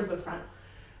fingertips towards the front.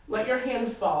 Let your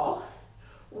hand fall.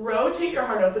 Rotate your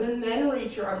heart open and then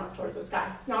reach your arm up towards the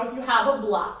sky. Now, if you have a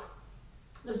block,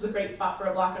 this is a great spot for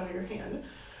a block under your hand.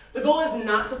 The goal is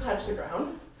not to touch the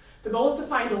ground. The goal is to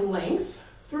find a length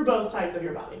through both sides of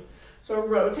your body. So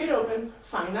rotate open,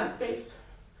 find that space.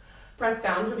 Press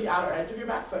down to the outer edge of your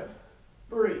back foot.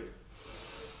 Breathe.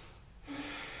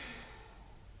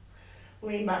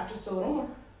 Lean back just a little more.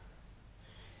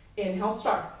 Inhale,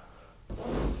 star.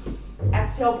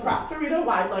 Exhale, Prasarita,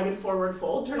 wide-legged forward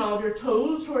fold. Turn all of your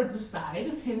toes towards the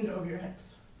side. Hinge over your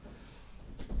hips.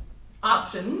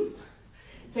 Options.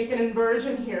 Take an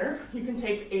inversion here. You can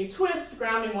take a twist,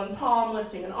 grounding one palm,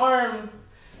 lifting an arm.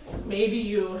 Maybe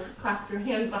you clasp your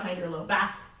hands behind your low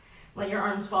back. Let your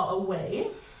arms fall away.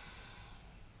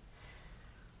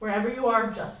 Wherever you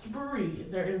are, just breathe.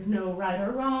 There is no right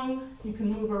or wrong. You can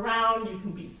move around. You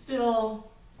can be still.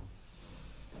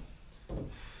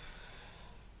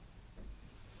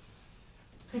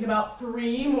 Take about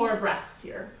 3 more breaths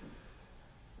here.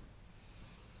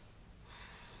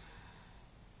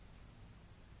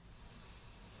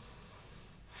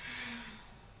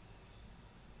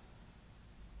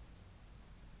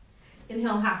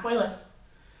 Inhale, halfway lift.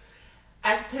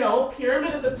 Exhale,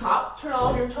 pyramid at the top. Turn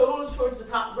all of your toes towards the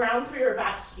top, ground through your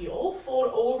back heel.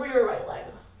 Fold over your right leg.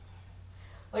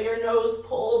 Let your nose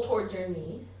pull towards your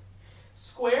knee.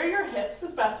 Square your hips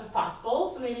as best as possible.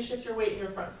 So maybe shift your weight in your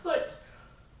front foot.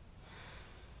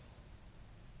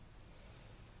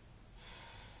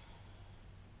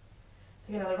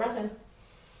 Take another breath in.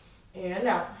 And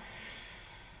out.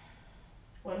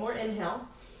 One more inhale.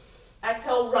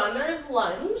 Exhale, runner's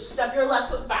lunge. Step your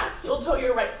left foot back. Heel toe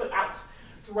your right foot out.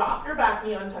 Drop your back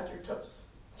knee, untuck your toes.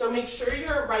 So make sure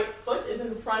your right foot is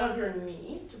in front of your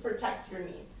knee to protect your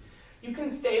knee. You can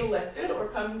stay lifted or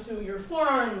come to your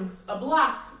forearms, a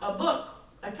block, a book,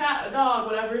 a cat, a dog,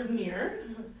 whatever is near.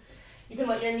 You can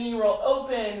let your knee roll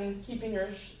open, keeping your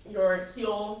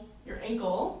heel, your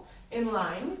ankle in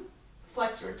line.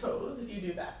 Flex your toes if you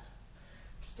do that.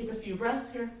 Just take a few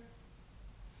breaths here.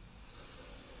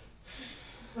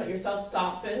 Let yourself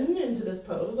soften into this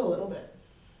pose a little bit.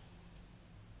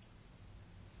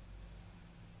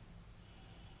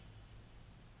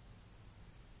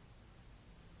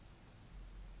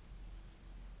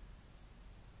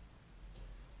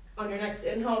 On your next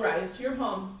inhale, rise to your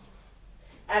palms.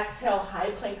 Exhale,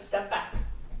 high plank, step back.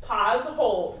 Pause,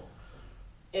 hold.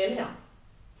 Inhale.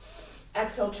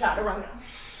 Exhale, chaturanga.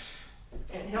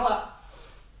 Inhale up.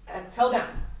 Exhale down.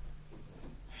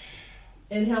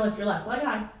 Inhale, lift your left leg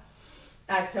high.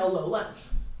 Exhale, low lunge.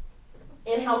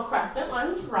 Inhale, crescent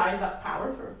lunge, rise up,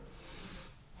 power through.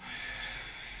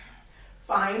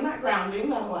 Find that grounding,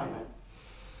 that alignment.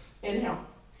 Inhale.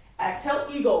 Exhale,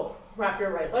 eagle. Wrap your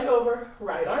right leg over,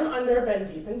 right arm under,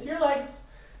 bend deep into your legs.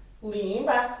 Lean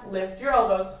back, lift your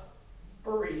elbows.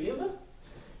 Breathe. You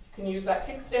can use that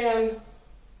kickstand. You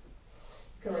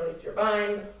can release your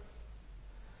bind.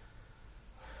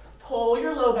 Pull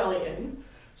your low belly in.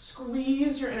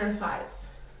 Squeeze your inner thighs.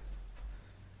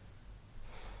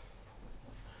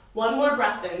 One more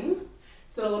breath in.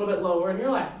 Sit a little bit lower in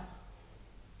your legs.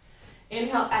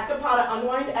 Inhale, Ekapada,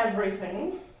 unwind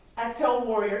everything. Exhale,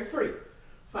 warrior three.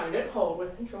 Find it, hold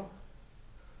with control.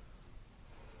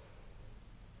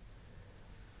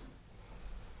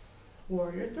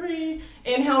 Warrior three.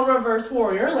 Inhale, reverse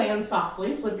warrior, land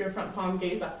softly, flip your front palm,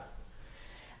 gaze up.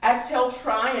 Exhale,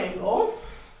 triangle.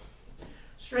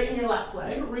 Straighten your left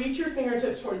leg, reach your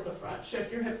fingertips towards the front,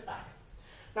 shift your hips back.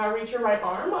 Now reach your right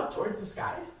arm up towards the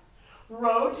sky.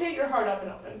 Rotate your heart up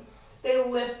and open. Stay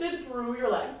lifted through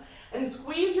your legs and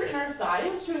squeeze your inner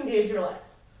thighs to engage your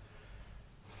legs.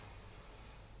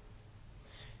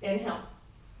 Inhale.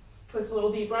 Twist a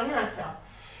little deeper on your exhale.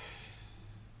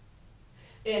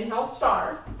 Inhale,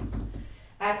 star.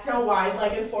 Exhale,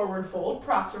 wide-legged forward fold,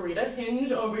 prasarita,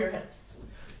 hinge over your hips.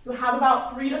 You have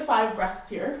about 3 to 5 breaths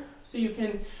here, so you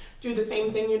can do the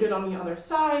same thing you did on the other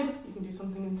side. You can do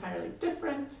something entirely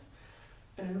different.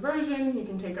 An inversion, you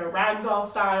can take a ragdoll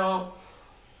style.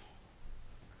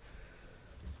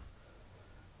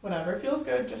 Whatever feels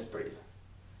good, just breathe.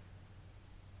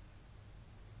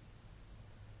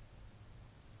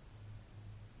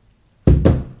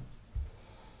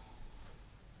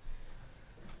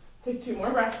 Take 2 more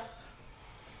breaths.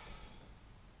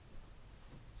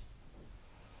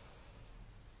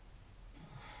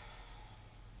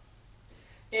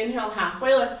 Inhale,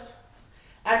 halfway lift.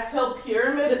 Exhale,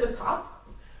 pyramid at the top.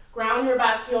 Ground your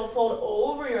back heel, fold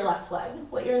over your left leg.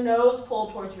 Let your nose pull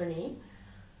towards your knee.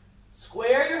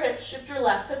 Square your hips, shift your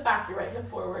left hip back, your right hip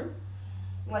forward.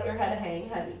 Let your head hang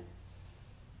heavy.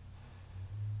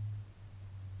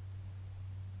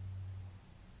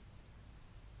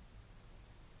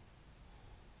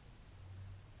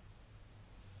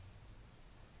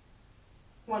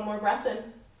 One more breath in.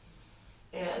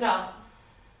 And out.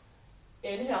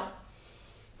 Inhale.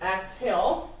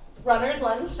 Exhale. Runner's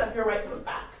lunge, step your right foot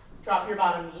back. Drop your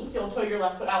bottom knee, heel toe your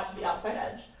left foot out to the outside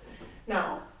edge.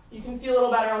 Now, you can see a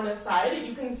little better on this side.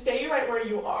 You can stay right where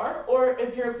you are, or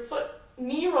if your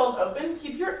knee rolls open,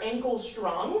 keep your ankle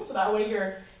strong, so that way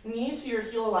your knee to your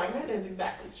heel alignment is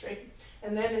exactly straight.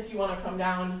 And then if you want to come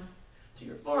down to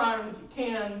your forearms, you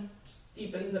can. Just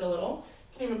deepens it a little.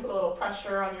 You can even put a little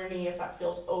pressure on your knee if that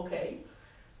feels okay.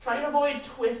 Try and avoid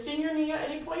twisting your knee at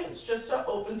any point. It's just to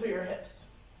open through your hips.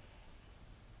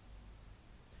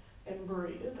 And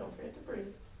breathe. Don't forget to breathe.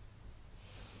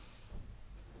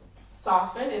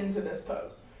 Soften into this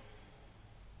pose.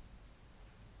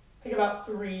 Take about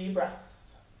 3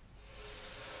 breaths.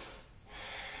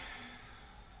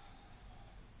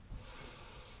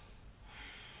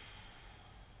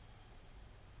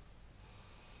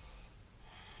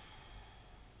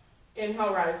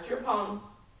 Inhale, rise to your palms.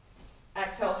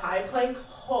 Exhale, high plank,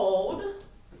 hold.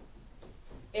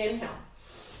 Inhale.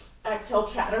 Exhale,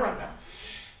 chaturanga.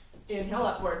 Inhale,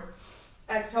 upward.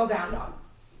 Exhale, down dog.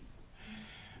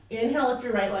 Inhale, lift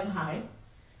your right leg high.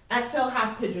 Exhale,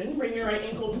 half pigeon. Bring your right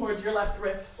ankle towards your left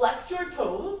wrist. Flex your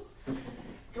toes.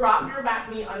 Drop your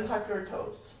back knee, untuck your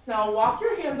toes. Now walk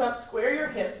your hands up, square your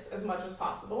hips as much as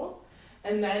possible,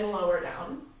 and then lower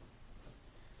down.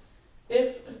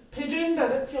 If pigeon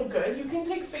doesn't feel good, you can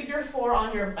take figure 4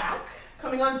 on your back.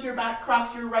 Coming onto your back,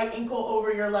 cross your right ankle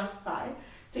over your left thigh.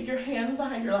 Take your hands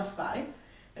behind your left thigh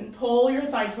and pull your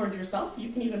thigh towards yourself. You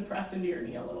can even press into your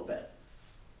knee a little bit.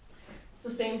 It's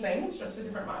the same thing, it's just a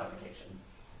different modification.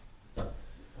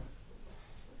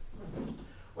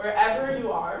 Wherever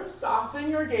you are, soften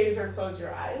your gaze or close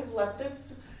your eyes. Let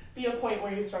this be a point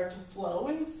where you start to slow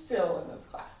and still in this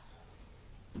class.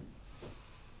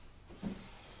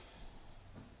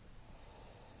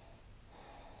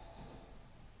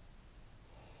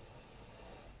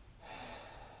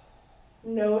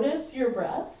 Notice your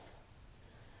breath.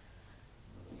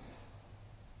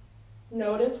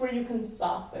 Notice where you can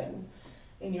soften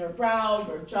in your brow,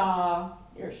 your jaw,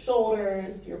 your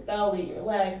shoulders, your belly, your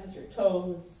legs, your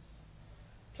toes.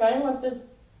 Try and let this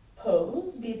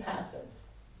pose be passive.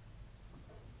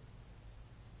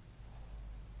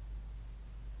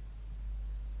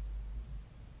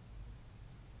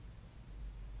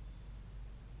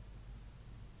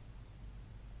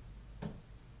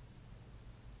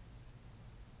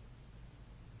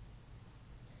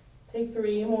 Take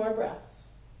 3 more breaths.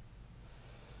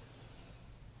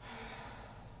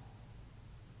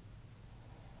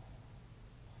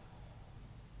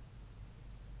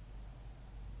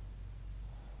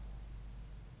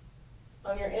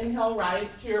 On your inhale,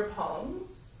 rise to your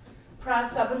palms.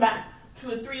 Press up and back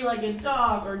to a 3-legged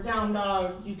dog or down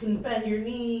dog. You can bend your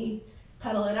knee,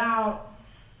 pedal it out.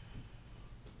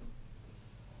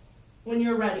 When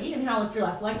you're ready, inhale, lift your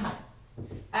left leg high.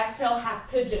 Exhale, half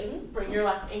pigeon. Bring your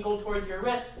left ankle towards your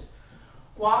wrist.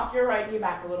 Walk your right knee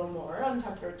back a little more.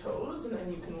 Untuck your toes, and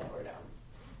then you can lower down.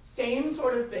 Same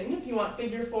sort of thing. If you want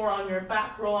figure 4 on your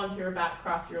back, roll onto your back,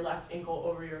 cross your left ankle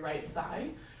over your right thigh.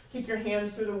 Kick your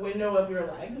hands through the window of your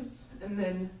legs, and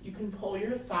then you can pull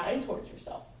your thigh towards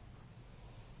yourself.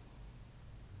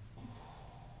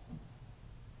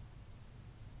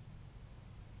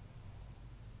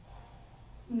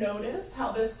 Notice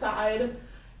how this side,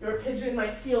 your pigeon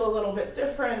might feel a little bit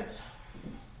different.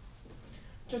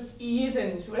 Just ease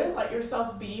into it. Let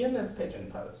yourself be in this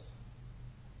pigeon pose.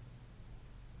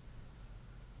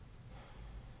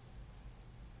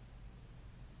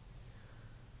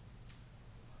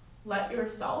 Let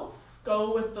yourself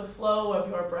go with the flow of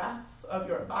your breath, of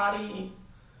your body,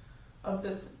 of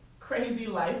this crazy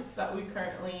life that we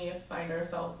currently find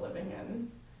ourselves living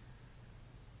in.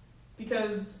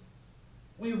 Because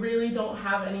we really don't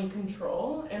have any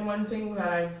control, and one thing that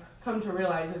I've come to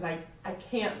realize is I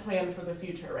can't plan for the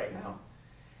future right now.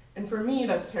 And for me,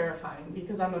 that's terrifying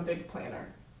because I'm a big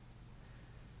planner.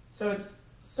 So it's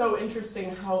so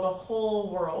interesting how the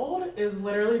whole world is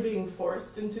literally being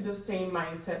forced into the same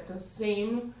mindset, the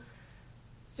same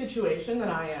situation that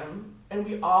I am, and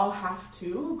we all have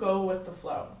to go with the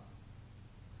flow.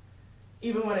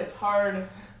 Even when it's hard,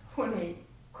 when we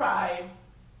cry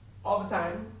all the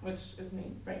time, which is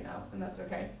me right now, and that's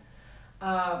okay.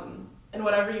 And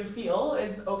whatever you feel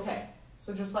is okay.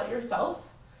 So just let yourself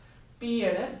be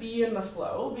in it, be in the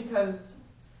flow, because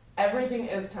everything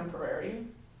is temporary.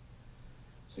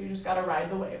 So you just gotta ride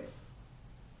the wave.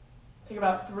 Take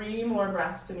about 3 more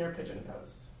breaths in your pigeon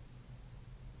pose.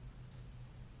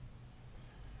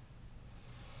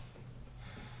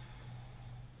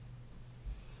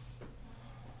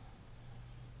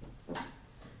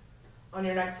 On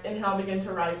your next inhale, begin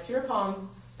to rise to your palms.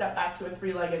 Step back to a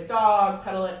 3-legged dog.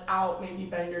 Pedal it out. Maybe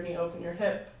bend your knee, open your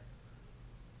hip.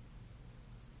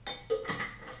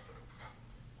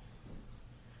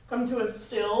 Come to a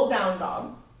still down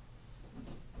dog.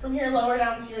 From here, lower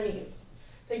down to your knees.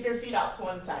 Take your feet out to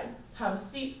one side. Have a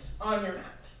seat on your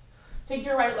mat. Take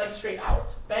your right leg straight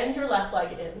out. Bend your left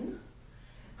leg in.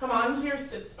 Come onto your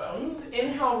sits bones.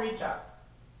 Inhale, reach up.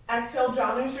 Exhale,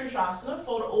 Janu Shirshasana.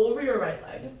 Fold over your right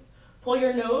leg. Pull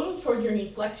your nose towards your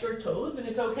knee, flex your toes, and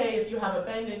it's okay if you have a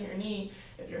bend in your knee,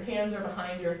 if your hands are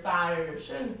behind your thigh or your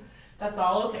shin, that's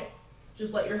all okay.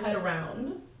 Just let your head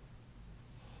around.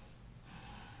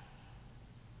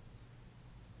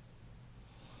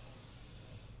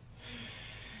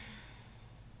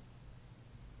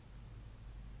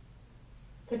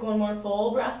 Take one more full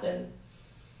breath in,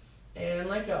 and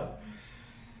let go.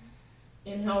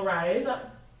 Inhale, rise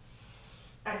up.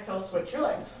 Exhale, switch your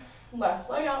legs. Left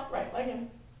leg out, right leg in.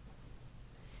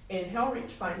 Inhale,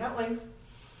 reach, find that length.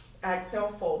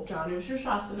 Exhale, fold, Janu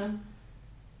Shirshasana.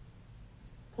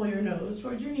 Pull your nose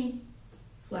towards your knee.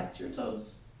 Flex your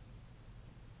toes.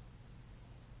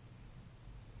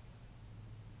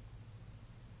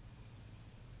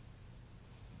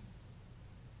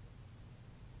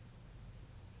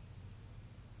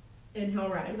 Inhale,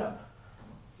 rise up.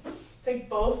 Take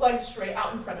both legs straight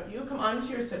out in front of you. Come onto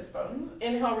your sits bones.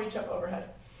 Inhale, reach up overhead.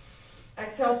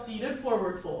 Exhale, seated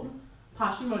forward fold.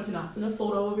 Paschimottanasana,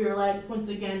 fold over your legs. Once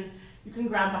again, you can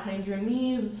grab behind your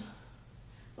knees.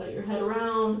 Let your head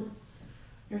around.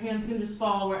 Your hands can just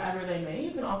fall wherever they may.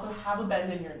 You can also have a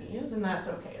bend in your knees, and that's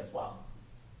okay as well.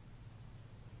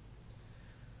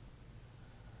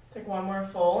 Take one more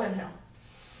full inhale.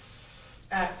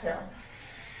 Exhale.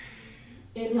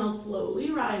 Inhale,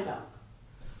 slowly rise up.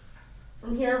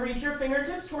 From here, reach your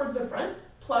fingertips towards the front.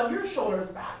 Plug your shoulders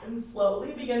back and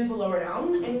slowly begin to lower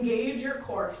down. Engage your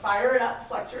core. Fire it up.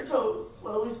 Flex your toes.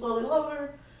 Slowly, slowly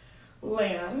lower.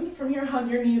 Land. From here, hug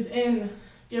your knees in.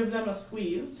 Give them a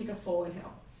squeeze. Take a full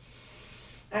inhale.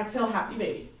 Exhale, happy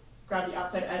baby. Grab the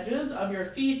outside edges of your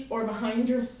feet or behind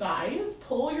your thighs.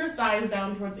 Pull your thighs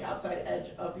down towards the outside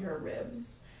edge of your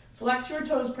ribs. Flex your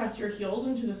toes. Press your heels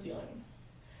into the ceiling.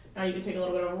 Now you can take a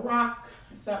little bit of a rock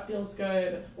if that feels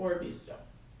good, or be still.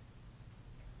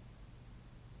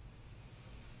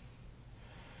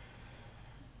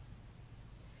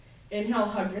 Inhale,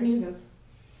 hug your knees in.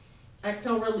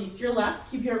 Exhale, release your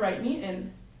left. Keep your right knee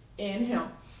in.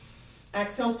 Inhale.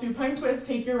 Exhale, supine twist.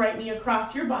 Take your right knee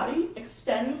across your body.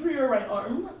 Extend through your right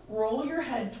arm. Roll your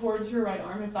head towards your right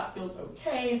arm if that feels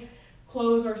okay.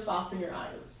 Close or soften your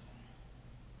eyes.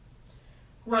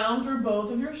 Ground through both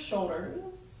of your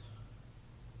shoulders.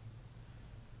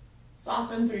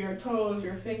 Soften through your toes,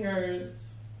 your fingers.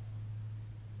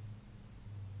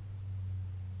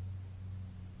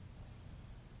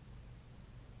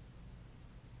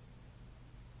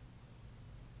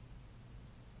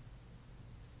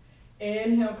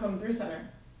 Inhale, come through center.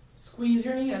 Squeeze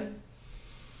your knee in.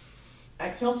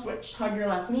 Exhale, switch. Hug your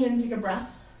left knee in, take a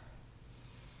breath.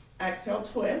 Exhale,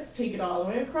 twist. Take it all the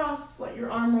way across. Let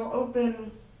your arm roll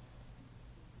open.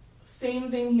 Same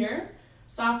thing here.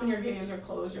 Soften your gaze or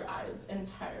close your eyes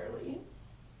entirely.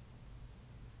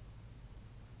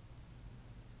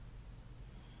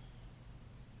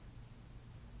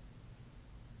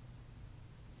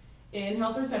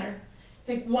 Inhale through center.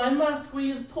 Take one last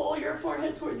squeeze, pull your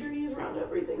forehead towards your knees, round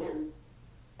everything in.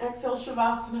 Exhale,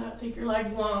 Shavasana, take your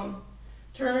legs long.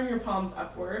 Turn your palms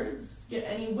upwards, get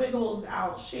any wiggles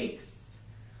out, shakes.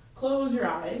 Close your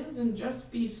eyes and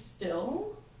just be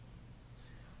still.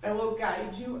 I will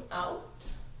guide you out.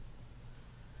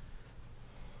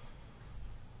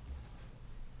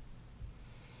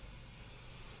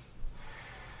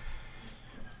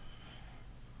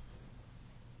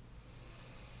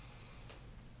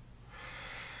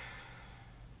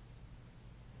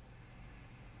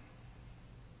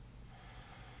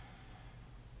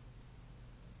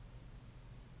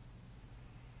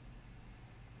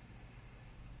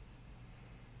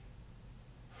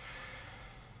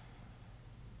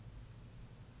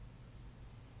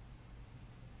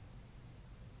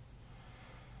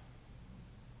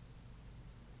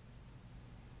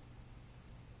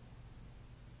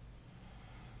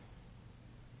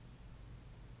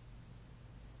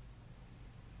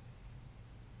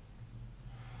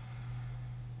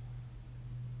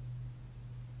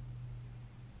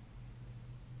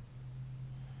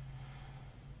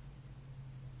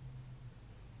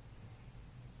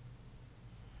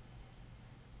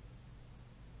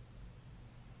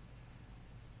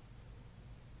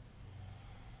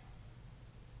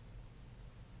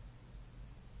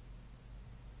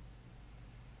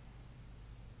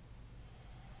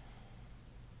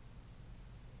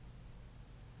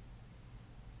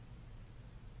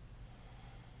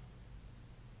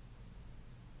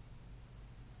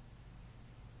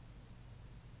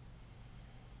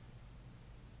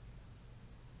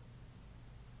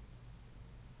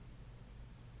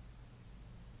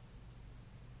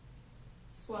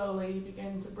 Slowly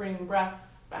begin to bring breath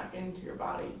back into your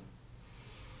body.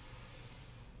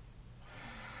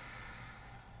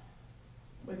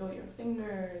 Wiggle your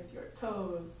fingers, your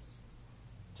toes.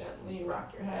 Gently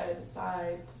rock your head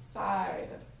side to side.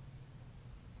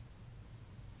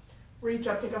 Reach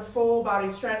up, take a full body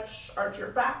stretch, arch your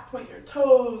back, point your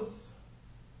toes.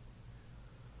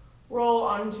 Roll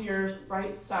onto your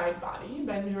right side body,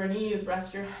 bend your knees,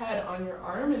 rest your head on your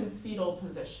arm in fetal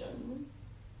position.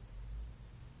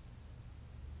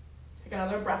 Take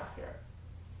another breath here.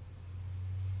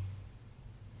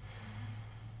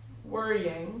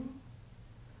 Worrying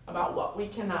about what we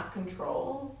cannot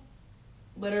control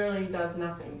literally does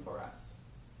nothing for us.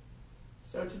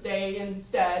 So today,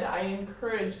 instead, I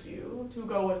encourage you to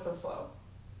go with the flow,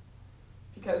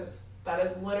 because that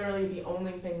is literally the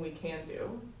only thing we can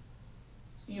do.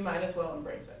 So you might as well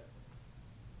embrace it.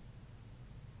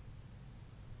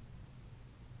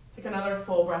 Take another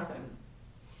full breath in.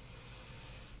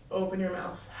 Open your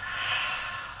mouth.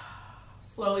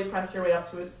 Slowly press your way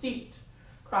up to a seat.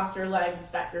 Cross your legs,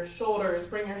 stack your shoulders,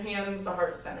 bring your hands to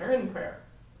heart center in prayer.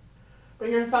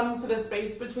 Bring your thumbs to the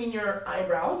space between your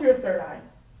eyebrows, your third eye.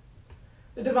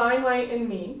 The divine light in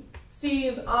me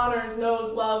sees, honors,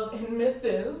 knows, loves, and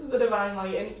misses the divine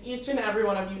light in each and every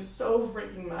one of you so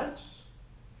freaking much.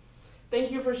 Thank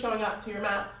you for showing up to your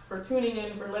mats, for tuning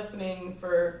in, for listening,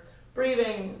 for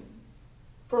breathing,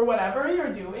 for whatever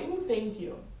you're doing. Thank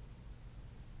you.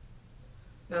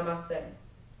 Namaste.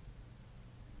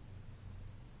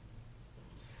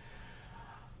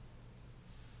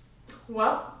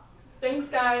 Well, thanks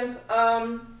guys.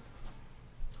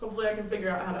 Hopefully I can figure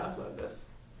out how to upload this.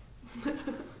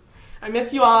 I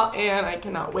miss you all, and I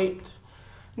cannot wait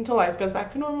until life goes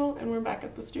back to normal and we're back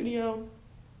at the studio.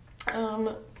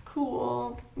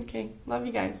 Cool. Okay, love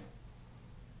you guys.